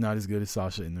 Becky's not as good as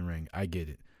Sasha in the ring. I get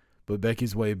it. But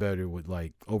Becky's way better with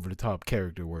like over-the-top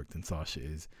character work than Sasha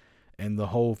is. And the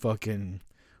whole fucking...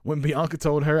 When Bianca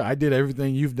told her, I did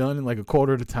everything you've done in like a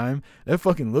quarter of the time, that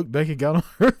fucking look Becky got on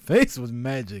her face was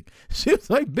magic. She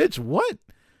was like, bitch, what?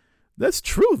 That's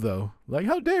true, though. Like,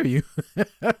 how dare you?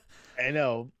 I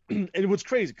know. And it was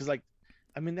crazy because, like,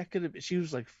 I mean, that could have been, she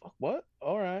was like, fuck, what?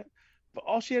 All right. But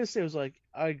all she had to say was like,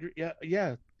 I agree.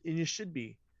 Yeah. And you should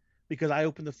be, because I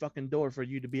opened the fucking door for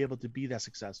you to be able to be that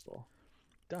successful.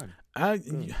 Done.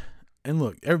 And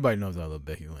look, everybody knows I love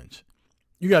Becky Lynch.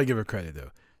 You got to give her credit,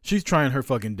 though. She's trying her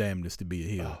fucking damnedest to be a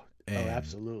heel. Oh,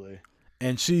 absolutely.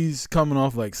 And she's coming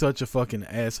off like such a fucking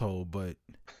asshole, but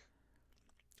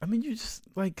I mean, you just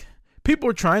like, people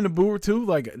are trying to boo her too.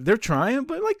 Like, they're trying,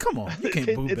 but like, come on, you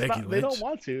can't boo Becky Lynch. They don't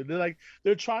want to.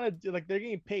 They're trying to, like, they're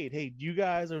getting paid. Hey, you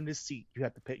guys are in this seat. You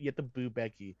have to pay. You have to boo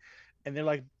Becky, and they're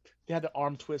like, they had the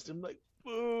arm twist and like,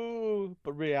 boo.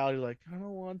 But reality, like, I don't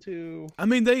want to. I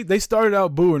mean, they started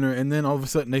out booing her, and then all of a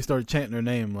sudden they started chanting her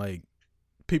name. Like,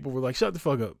 people were like, shut the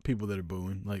fuck up, people that are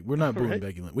booing. Like, we're not booing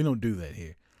Becky Lynch. We don't do that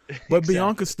here. But exactly.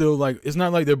 Bianca still, like, it's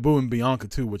not like they're booing Bianca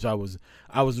too, which I was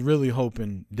really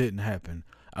hoping didn't happen.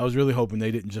 I was really hoping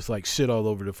they didn't just like shit all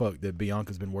over the fuck that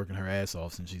Bianca's been working her ass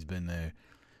off since she's been there.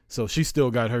 So she still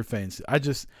got her fans.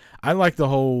 I like the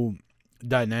whole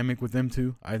dynamic with them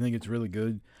two. I think it's really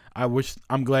good.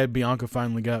 I'm glad Bianca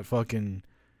finally got a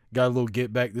little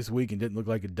get back this week and didn't look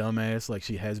like a dumbass like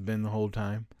she has been the whole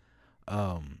time.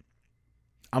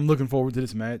 I'm looking forward to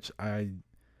this match. I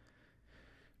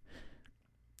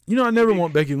never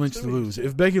want Becky Lynch to lose.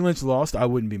 If Becky Lynch lost, I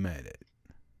wouldn't be mad at it.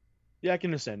 Yeah, I can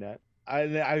understand that.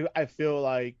 I feel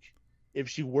like if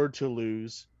she were to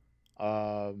lose,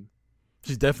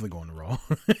 she's definitely going to Raw.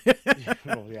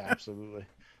 yeah, absolutely.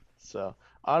 So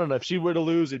I don't know, if she were to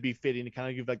lose, it'd be fitting to kind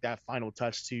of give like that final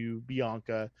touch to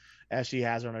Bianca, as she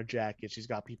has her on her jacket. She's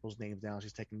got people's names down.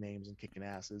 She's taking names and kicking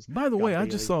asses. By the way, I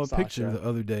just saw a picture the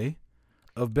other day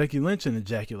of Becky Lynch in a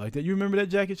jacket like that. You remember that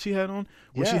jacket she had on?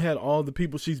 Where she had all the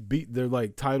people she's beat their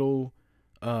like title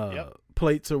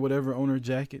plates or whatever on her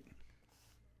jacket.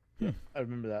 I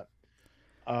remember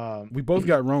that. We both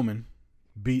got Roman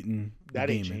beating that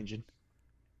the ain't Demon. changing.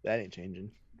 That ain't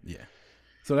changing. Yeah.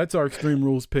 So that's our Extreme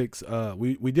Rules picks.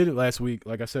 We did it last week.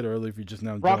 Like I said earlier, if you're just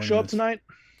now Brock joining show up us. tonight?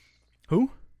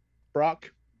 Who?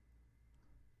 Brock.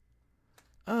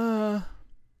 Where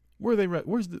are they?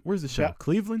 Where's the show? Yeah.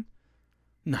 Cleveland?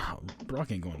 No,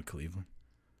 Brock ain't going to Cleveland.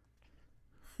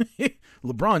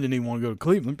 LeBron didn't even want to go to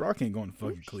Cleveland. Brock ain't going to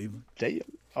fucking Cleveland. Damn.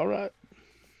 All right.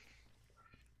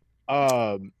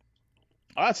 All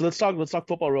right. So let's talk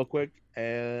football real quick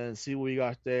and see what we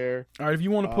got there. All right. If you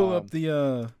want to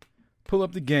pull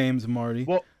up the games, Marty.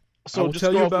 Well, so will just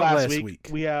tell go you off about last last week.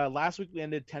 Last week we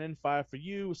ended 10-5 for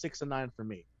you, 6-9 for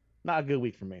me. Not a good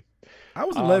week for me. I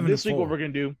was 11. This week, what we're gonna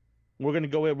do? We're gonna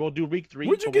go in. We'll do week 3.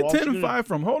 Where'd you get 10-5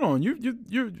 from? Hold on,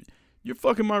 you're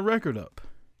fucking my record up.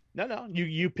 No.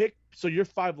 You pick. So your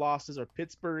 5 losses are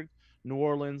Pittsburgh, New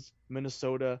Orleans,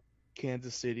 Minnesota,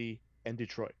 Kansas City, and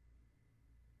Detroit.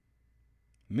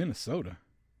 Minnesota.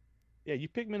 Yeah, you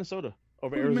picked Minnesota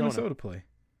over Who Arizona. did Minnesota play?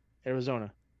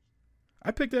 Arizona.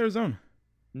 I picked Arizona.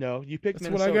 No, you picked That's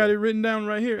Minnesota. what I got it written down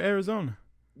right here. Arizona.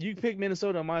 You picked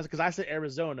Minnesota on mine because I said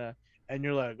Arizona, and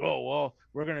you're like, oh well,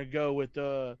 we're gonna go with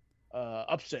the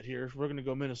upset here. We're gonna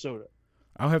go Minnesota.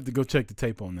 I'll have to go check the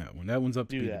tape on that one. That one's up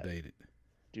to be that. debated.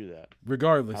 Do that.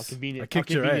 Regardless, How convenient. I kicked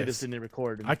your ass. This didn't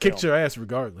record. I kicked your ass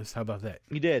regardless. How about that?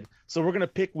 You did. So we're gonna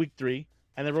pick week 3,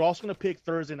 and then we're also gonna pick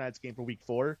Thursday night's game for week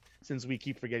 4, since we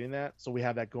keep forgetting that. So we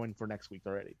have that going for next week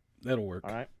already. That'll work.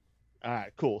 All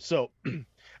right, cool. So I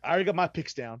already got my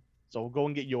picks down. So we'll go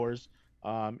and get yours.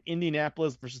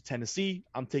 Indianapolis versus Tennessee.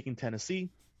 I'm taking Tennessee.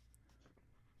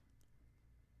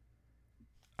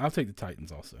 I'll take the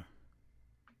Titans also.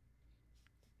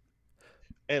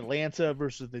 Atlanta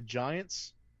versus the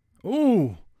Giants.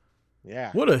 Ooh.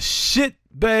 Yeah. What a shit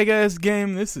bag ass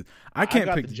game this is. I can't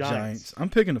got pick the Giants. I'm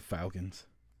picking the Falcons.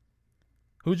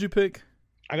 Who'd you pick?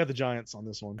 I got the Giants on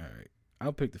this one. All right.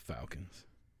 I'll pick the Falcons.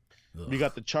 Ugh. We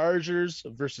got the Chargers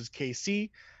versus KC.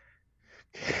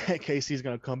 KC's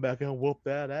going to come back and whoop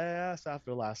that ass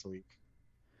after last week.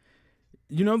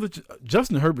 You know,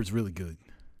 Justin Herbert's really good.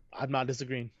 I'm not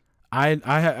disagreeing. I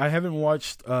haven't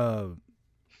watched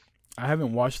I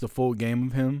haven't watched the full game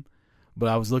of him, but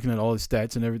I was looking at all his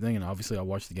stats and everything, and obviously I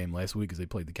watched the game last week because they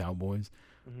played the Cowboys.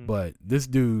 Mhm. But this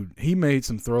dude, he made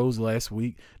some throws last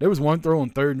week. There was one throw on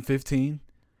 3rd and 15,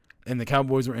 and the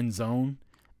Cowboys were in zone,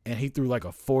 and he threw like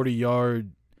a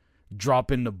 40-yard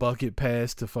drop in the bucket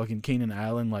pass to fucking Keenan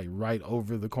Allen, like right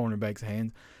over the cornerback's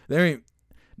hands. There ain't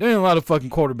a lot of fucking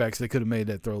quarterbacks that could have made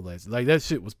that throw last. Like, that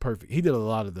shit was perfect. He did a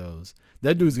lot of those.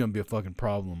 That dude's gonna be a fucking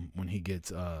problem when he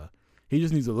gets. He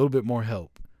just needs a little bit more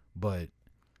help. But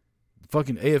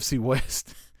fucking AFC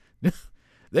West,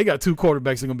 they got 2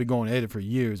 quarterbacks that are gonna be going at it for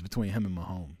years between him and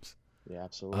Mahomes. Yeah,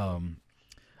 absolutely.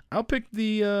 I'll pick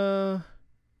the.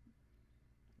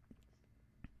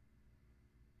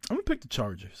 I'm gonna pick the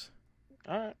Chargers.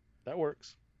 All right, that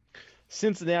works.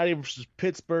 Cincinnati versus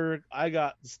Pittsburgh. I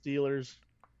got the Steelers.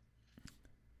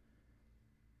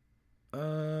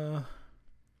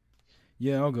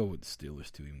 Yeah, I'll go with the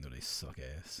Steelers too, even though they suck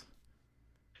ass.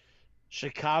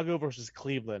 Chicago versus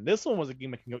Cleveland. This one was a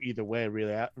game that can go either way,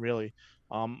 really.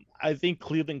 I think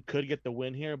Cleveland could get the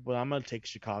win here, but I'm gonna take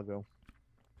Chicago.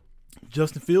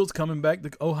 Justin Fields coming back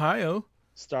to Ohio.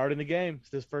 Starting the game. It's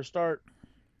his first start.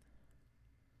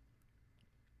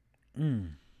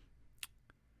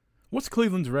 What's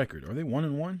Cleveland's record? Are they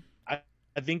 1-1? I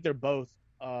think they're both.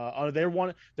 They're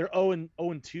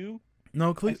 0-2.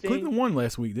 No, Cleveland won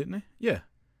last week, didn't they? Yeah.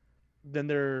 Then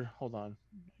they're hold on.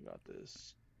 I got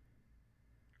this.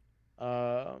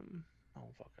 Oh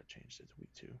fuck! I changed it to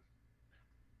week 2.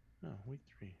 No, week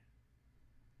 3.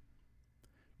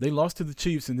 They lost to the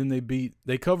Chiefs and then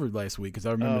they covered last week because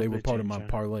I remember they were part of my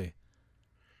parlay.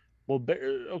 Well,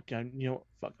 okay,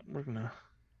 fuck.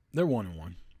 They're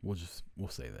 1-1. We'll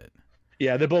say that.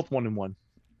 Yeah, they're both 1-1.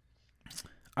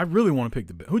 I really want to pick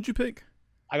the Bears. Who'd you pick?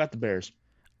 I got the Bears.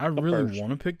 I really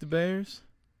want to pick the Bears.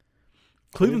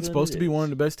 Cleveland's supposed to be one of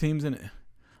the best teams in it.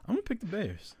 I'm gonna pick the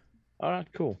Bears. All right,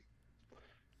 cool.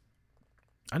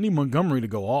 I need Montgomery to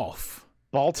go off.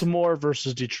 Baltimore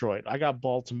versus Detroit. I got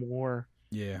Baltimore.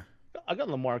 Yeah. I got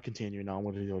Lamar continuing on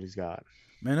what he's got.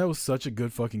 Man, that was such a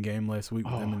good fucking game last week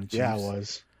with them and the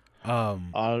Chiefs. Yeah, it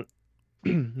was.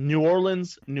 New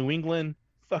Orleans, New England.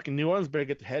 Fucking New Orleans better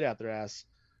get the head out their ass.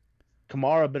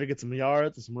 Kamara better get some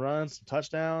yards and some runs, some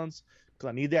touchdowns, because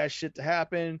I need that shit to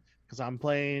happen. Because I'm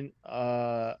playing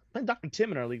Dr.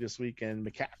 Tim in our league this week, and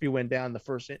McCaffrey went down the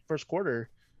first quarter.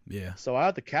 Yeah. So I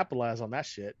have to capitalize on that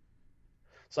shit.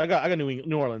 So I got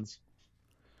New Orleans.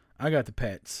 I got the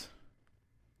Pats.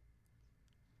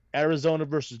 Arizona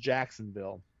versus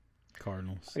Jacksonville.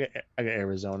 Cardinals. I got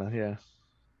Arizona, yeah.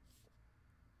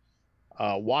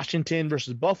 Washington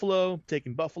versus Buffalo.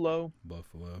 Taking Buffalo.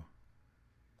 Buffalo.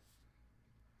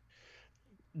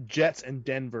 Jets and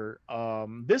Denver.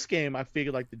 This game, I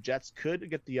figured like the Jets could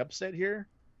get the upset here.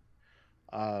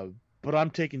 But I'm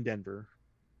taking Denver.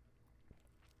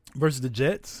 Versus the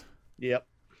Jets? Yep.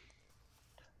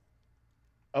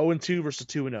 0-2 versus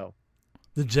 2-0.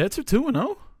 The Jets are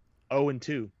 2-0?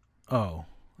 0-2. Oh,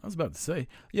 I was about to say.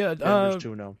 Yeah, Denver's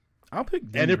 2-0. I'll pick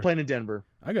Denver. And they're playing in Denver.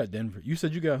 I got Denver. You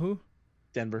said you got who?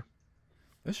 Denver.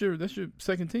 That's your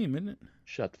second team, isn't it?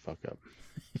 Shut the fuck up.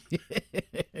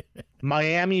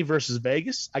 Miami versus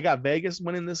Vegas. I got Vegas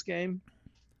winning this game.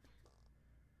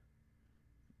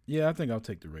 Yeah, I think I'll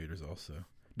take the Raiders also.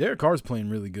 Derek Carr's playing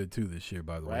really good too this year,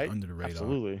 by the way, under the radar.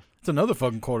 Absolutely. It's another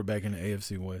fucking quarterback in the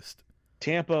AFC West.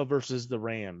 Tampa versus the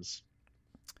Rams.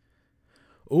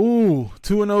 Ooh,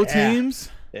 2-0 teams.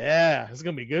 Yeah, it's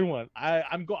gonna be a good one.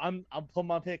 I'll pull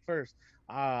my pick first.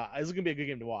 It's gonna be a good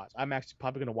game to watch. I'm actually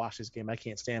probably gonna watch this game. I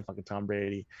can't stand fucking Tom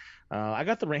Brady. I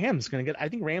got the Rams I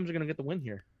think Rams are gonna get the win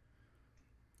here.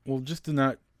 Well,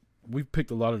 we've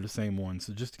picked a lot of the same ones,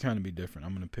 so just to kind of be different,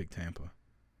 I'm gonna pick Tampa.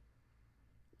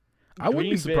 I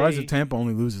wouldn't be surprised if Tampa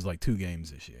only loses like 2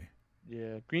 games this year.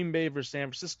 Yeah, Green Bay versus San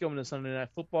Francisco in the Sunday Night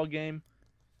Football game.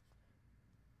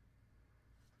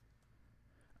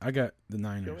 I got the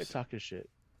Niners. Go ahead, talk your shit.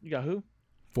 You got who?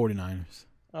 49ers.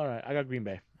 All right, I got Green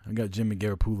Bay. I got Jimmy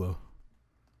Garoppolo.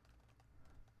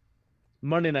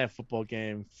 Monday Night Football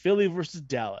game. Philly versus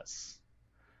Dallas.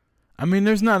 I mean,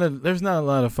 there's not a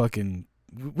lot of fucking.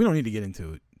 We don't need to get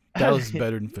into it. Dallas is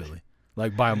better than Philly,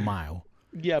 like by a mile.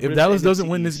 Yeah, if Dallas doesn't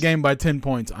win this game by 10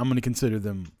 points, I'm going to consider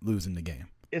them losing the game.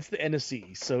 It's the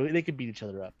NFC East, so they could beat each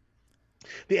other up.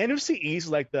 The NFC East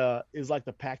is like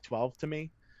the Pac-12 to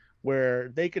me, where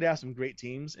they could have some great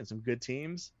teams and some good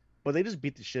teams, but they just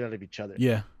beat the shit out of each other.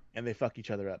 Yeah. And they fuck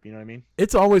each other up. You know what I mean?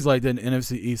 It's always like that in the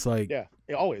NFC East. Like, yeah,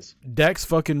 always. Dak's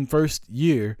fucking first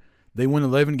year, they win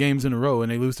 11 games in a row, and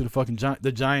they lose to the fucking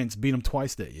the Giants. Beat them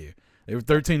twice that year. They were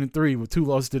 13-3 with 2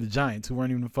 losses to the Giants, who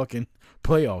weren't even a fucking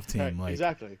playoff team. Right, like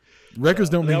exactly. Records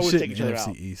don't mean shit in each the other NFC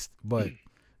out. East, but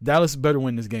Dallas better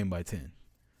win this game by 10.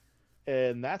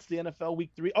 And that's the NFL Week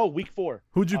 3. Oh, Week 4.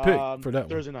 Who'd you pick for that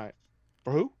Thursday night.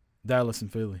 For who? Dallas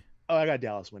and Philly. Oh, I got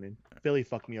Dallas winning. Philly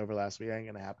fucked me over last week. That ain't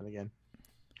going to happen again.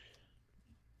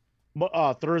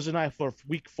 Thursday night for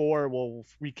Week 4. We'll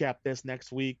recap this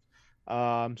next week.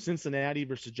 Cincinnati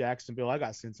versus Jacksonville. I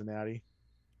got Cincinnati.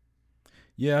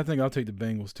 Yeah, I think I'll take the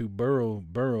Bengals too. Burrow's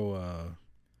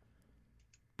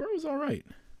all right.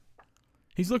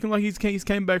 He's looking like he's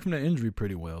came back from the injury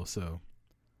pretty well. So,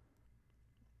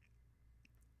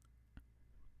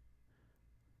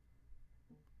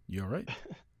 you all right?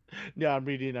 Yeah, I'm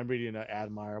reading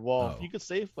Admire. Well, you could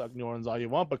say fuck New Orleans all you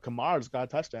want, but Kamara's got a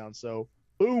touchdown. So,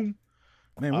 boom.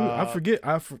 Man, I forget.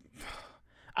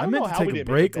 I meant to take a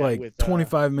break like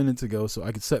 25 minutes ago so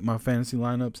I could set my fantasy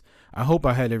lineups. I hope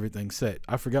I had everything set.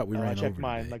 I forgot we ran over. I checked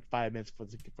mine like 5 minutes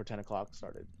before 10 o'clock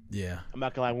started. Yeah. I'm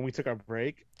not going to lie. When we took our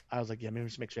break, I was like, yeah, maybe we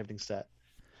should make sure everything's set.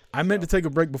 I meant to take a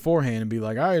break beforehand and be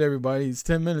like, all right, everybody, it's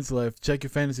 10 minutes left. Check your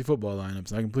fantasy football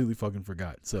lineups. And I completely fucking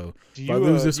forgot. So if I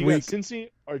lose this week. Do you got Cincy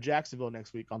or Jacksonville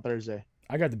next week on Thursday?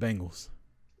 I got the Bengals.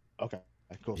 Okay,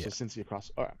 cool. Yeah. So Cincy across.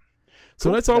 All right. So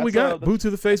cool. That's all we got. Boot to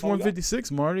the Face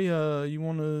 156. Marty, you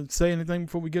want to say anything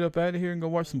before we get up out of here and go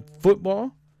watch some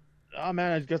football? Oh,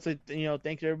 man, I just say, thank you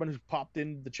to everyone who popped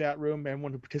in the chat room,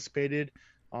 everyone who participated.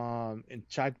 And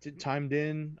chimed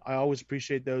in. I always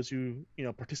appreciate those who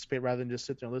participate rather than just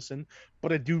sit there and listen.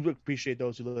 But I do appreciate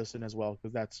those who listen as well,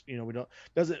 because that's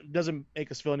doesn't make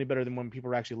us feel any better than when people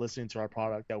are actually listening to our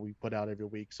product that we put out every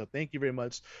week. So thank you very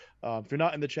much. If you're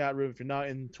not in the chat room, if you're not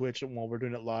in Twitch while we're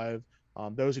doing it live,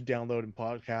 those who download and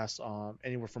podcast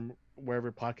anywhere from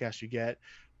wherever podcast you get,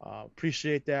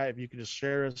 appreciate that. If you can just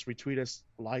share us, retweet us,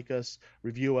 like us,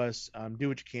 review us, do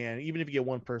what you can. Even if you get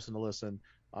one person to listen.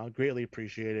 Greatly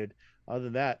appreciated. Other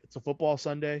than that, it's a football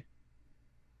Sunday.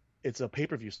 It's a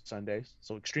pay-per-view Sunday.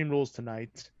 So Extreme Rules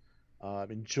tonight.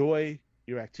 Enjoy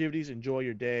your activities. Enjoy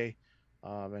your day.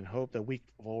 And hope that week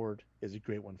forward is a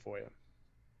great one for you.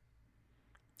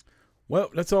 Well,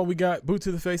 that's all we got. Boot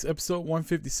to the Face, episode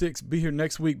 156. Be here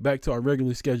next week. Back to our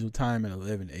regularly scheduled time at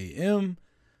 11 a.m.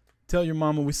 Tell your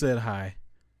mama we said hi.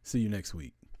 See you next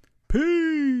week.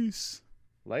 Peace.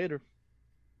 Later.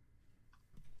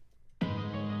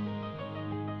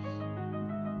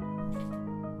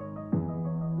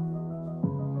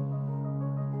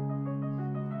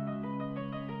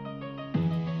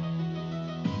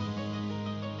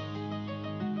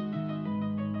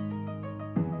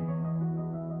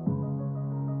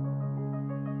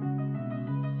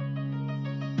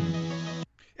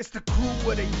 It's the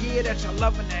crew of the year that you're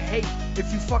loving to hate.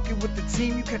 If you fucking with the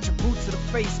team, you catch a boot to the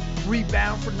face.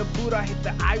 Rebound from the boot, I hit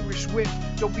the Irish whip.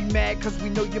 Don't be mad cause we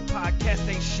know your podcast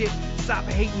ain't shit. Stop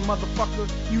hating, motherfucker,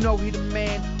 you know he the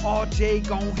man. RJ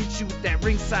gon' hit you with that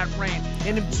ringside rant.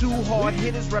 And them two hard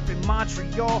hitters reppin'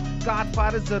 Montreal.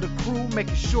 Godfathers of the crew,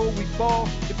 making sure we ball.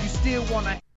 If you still wanna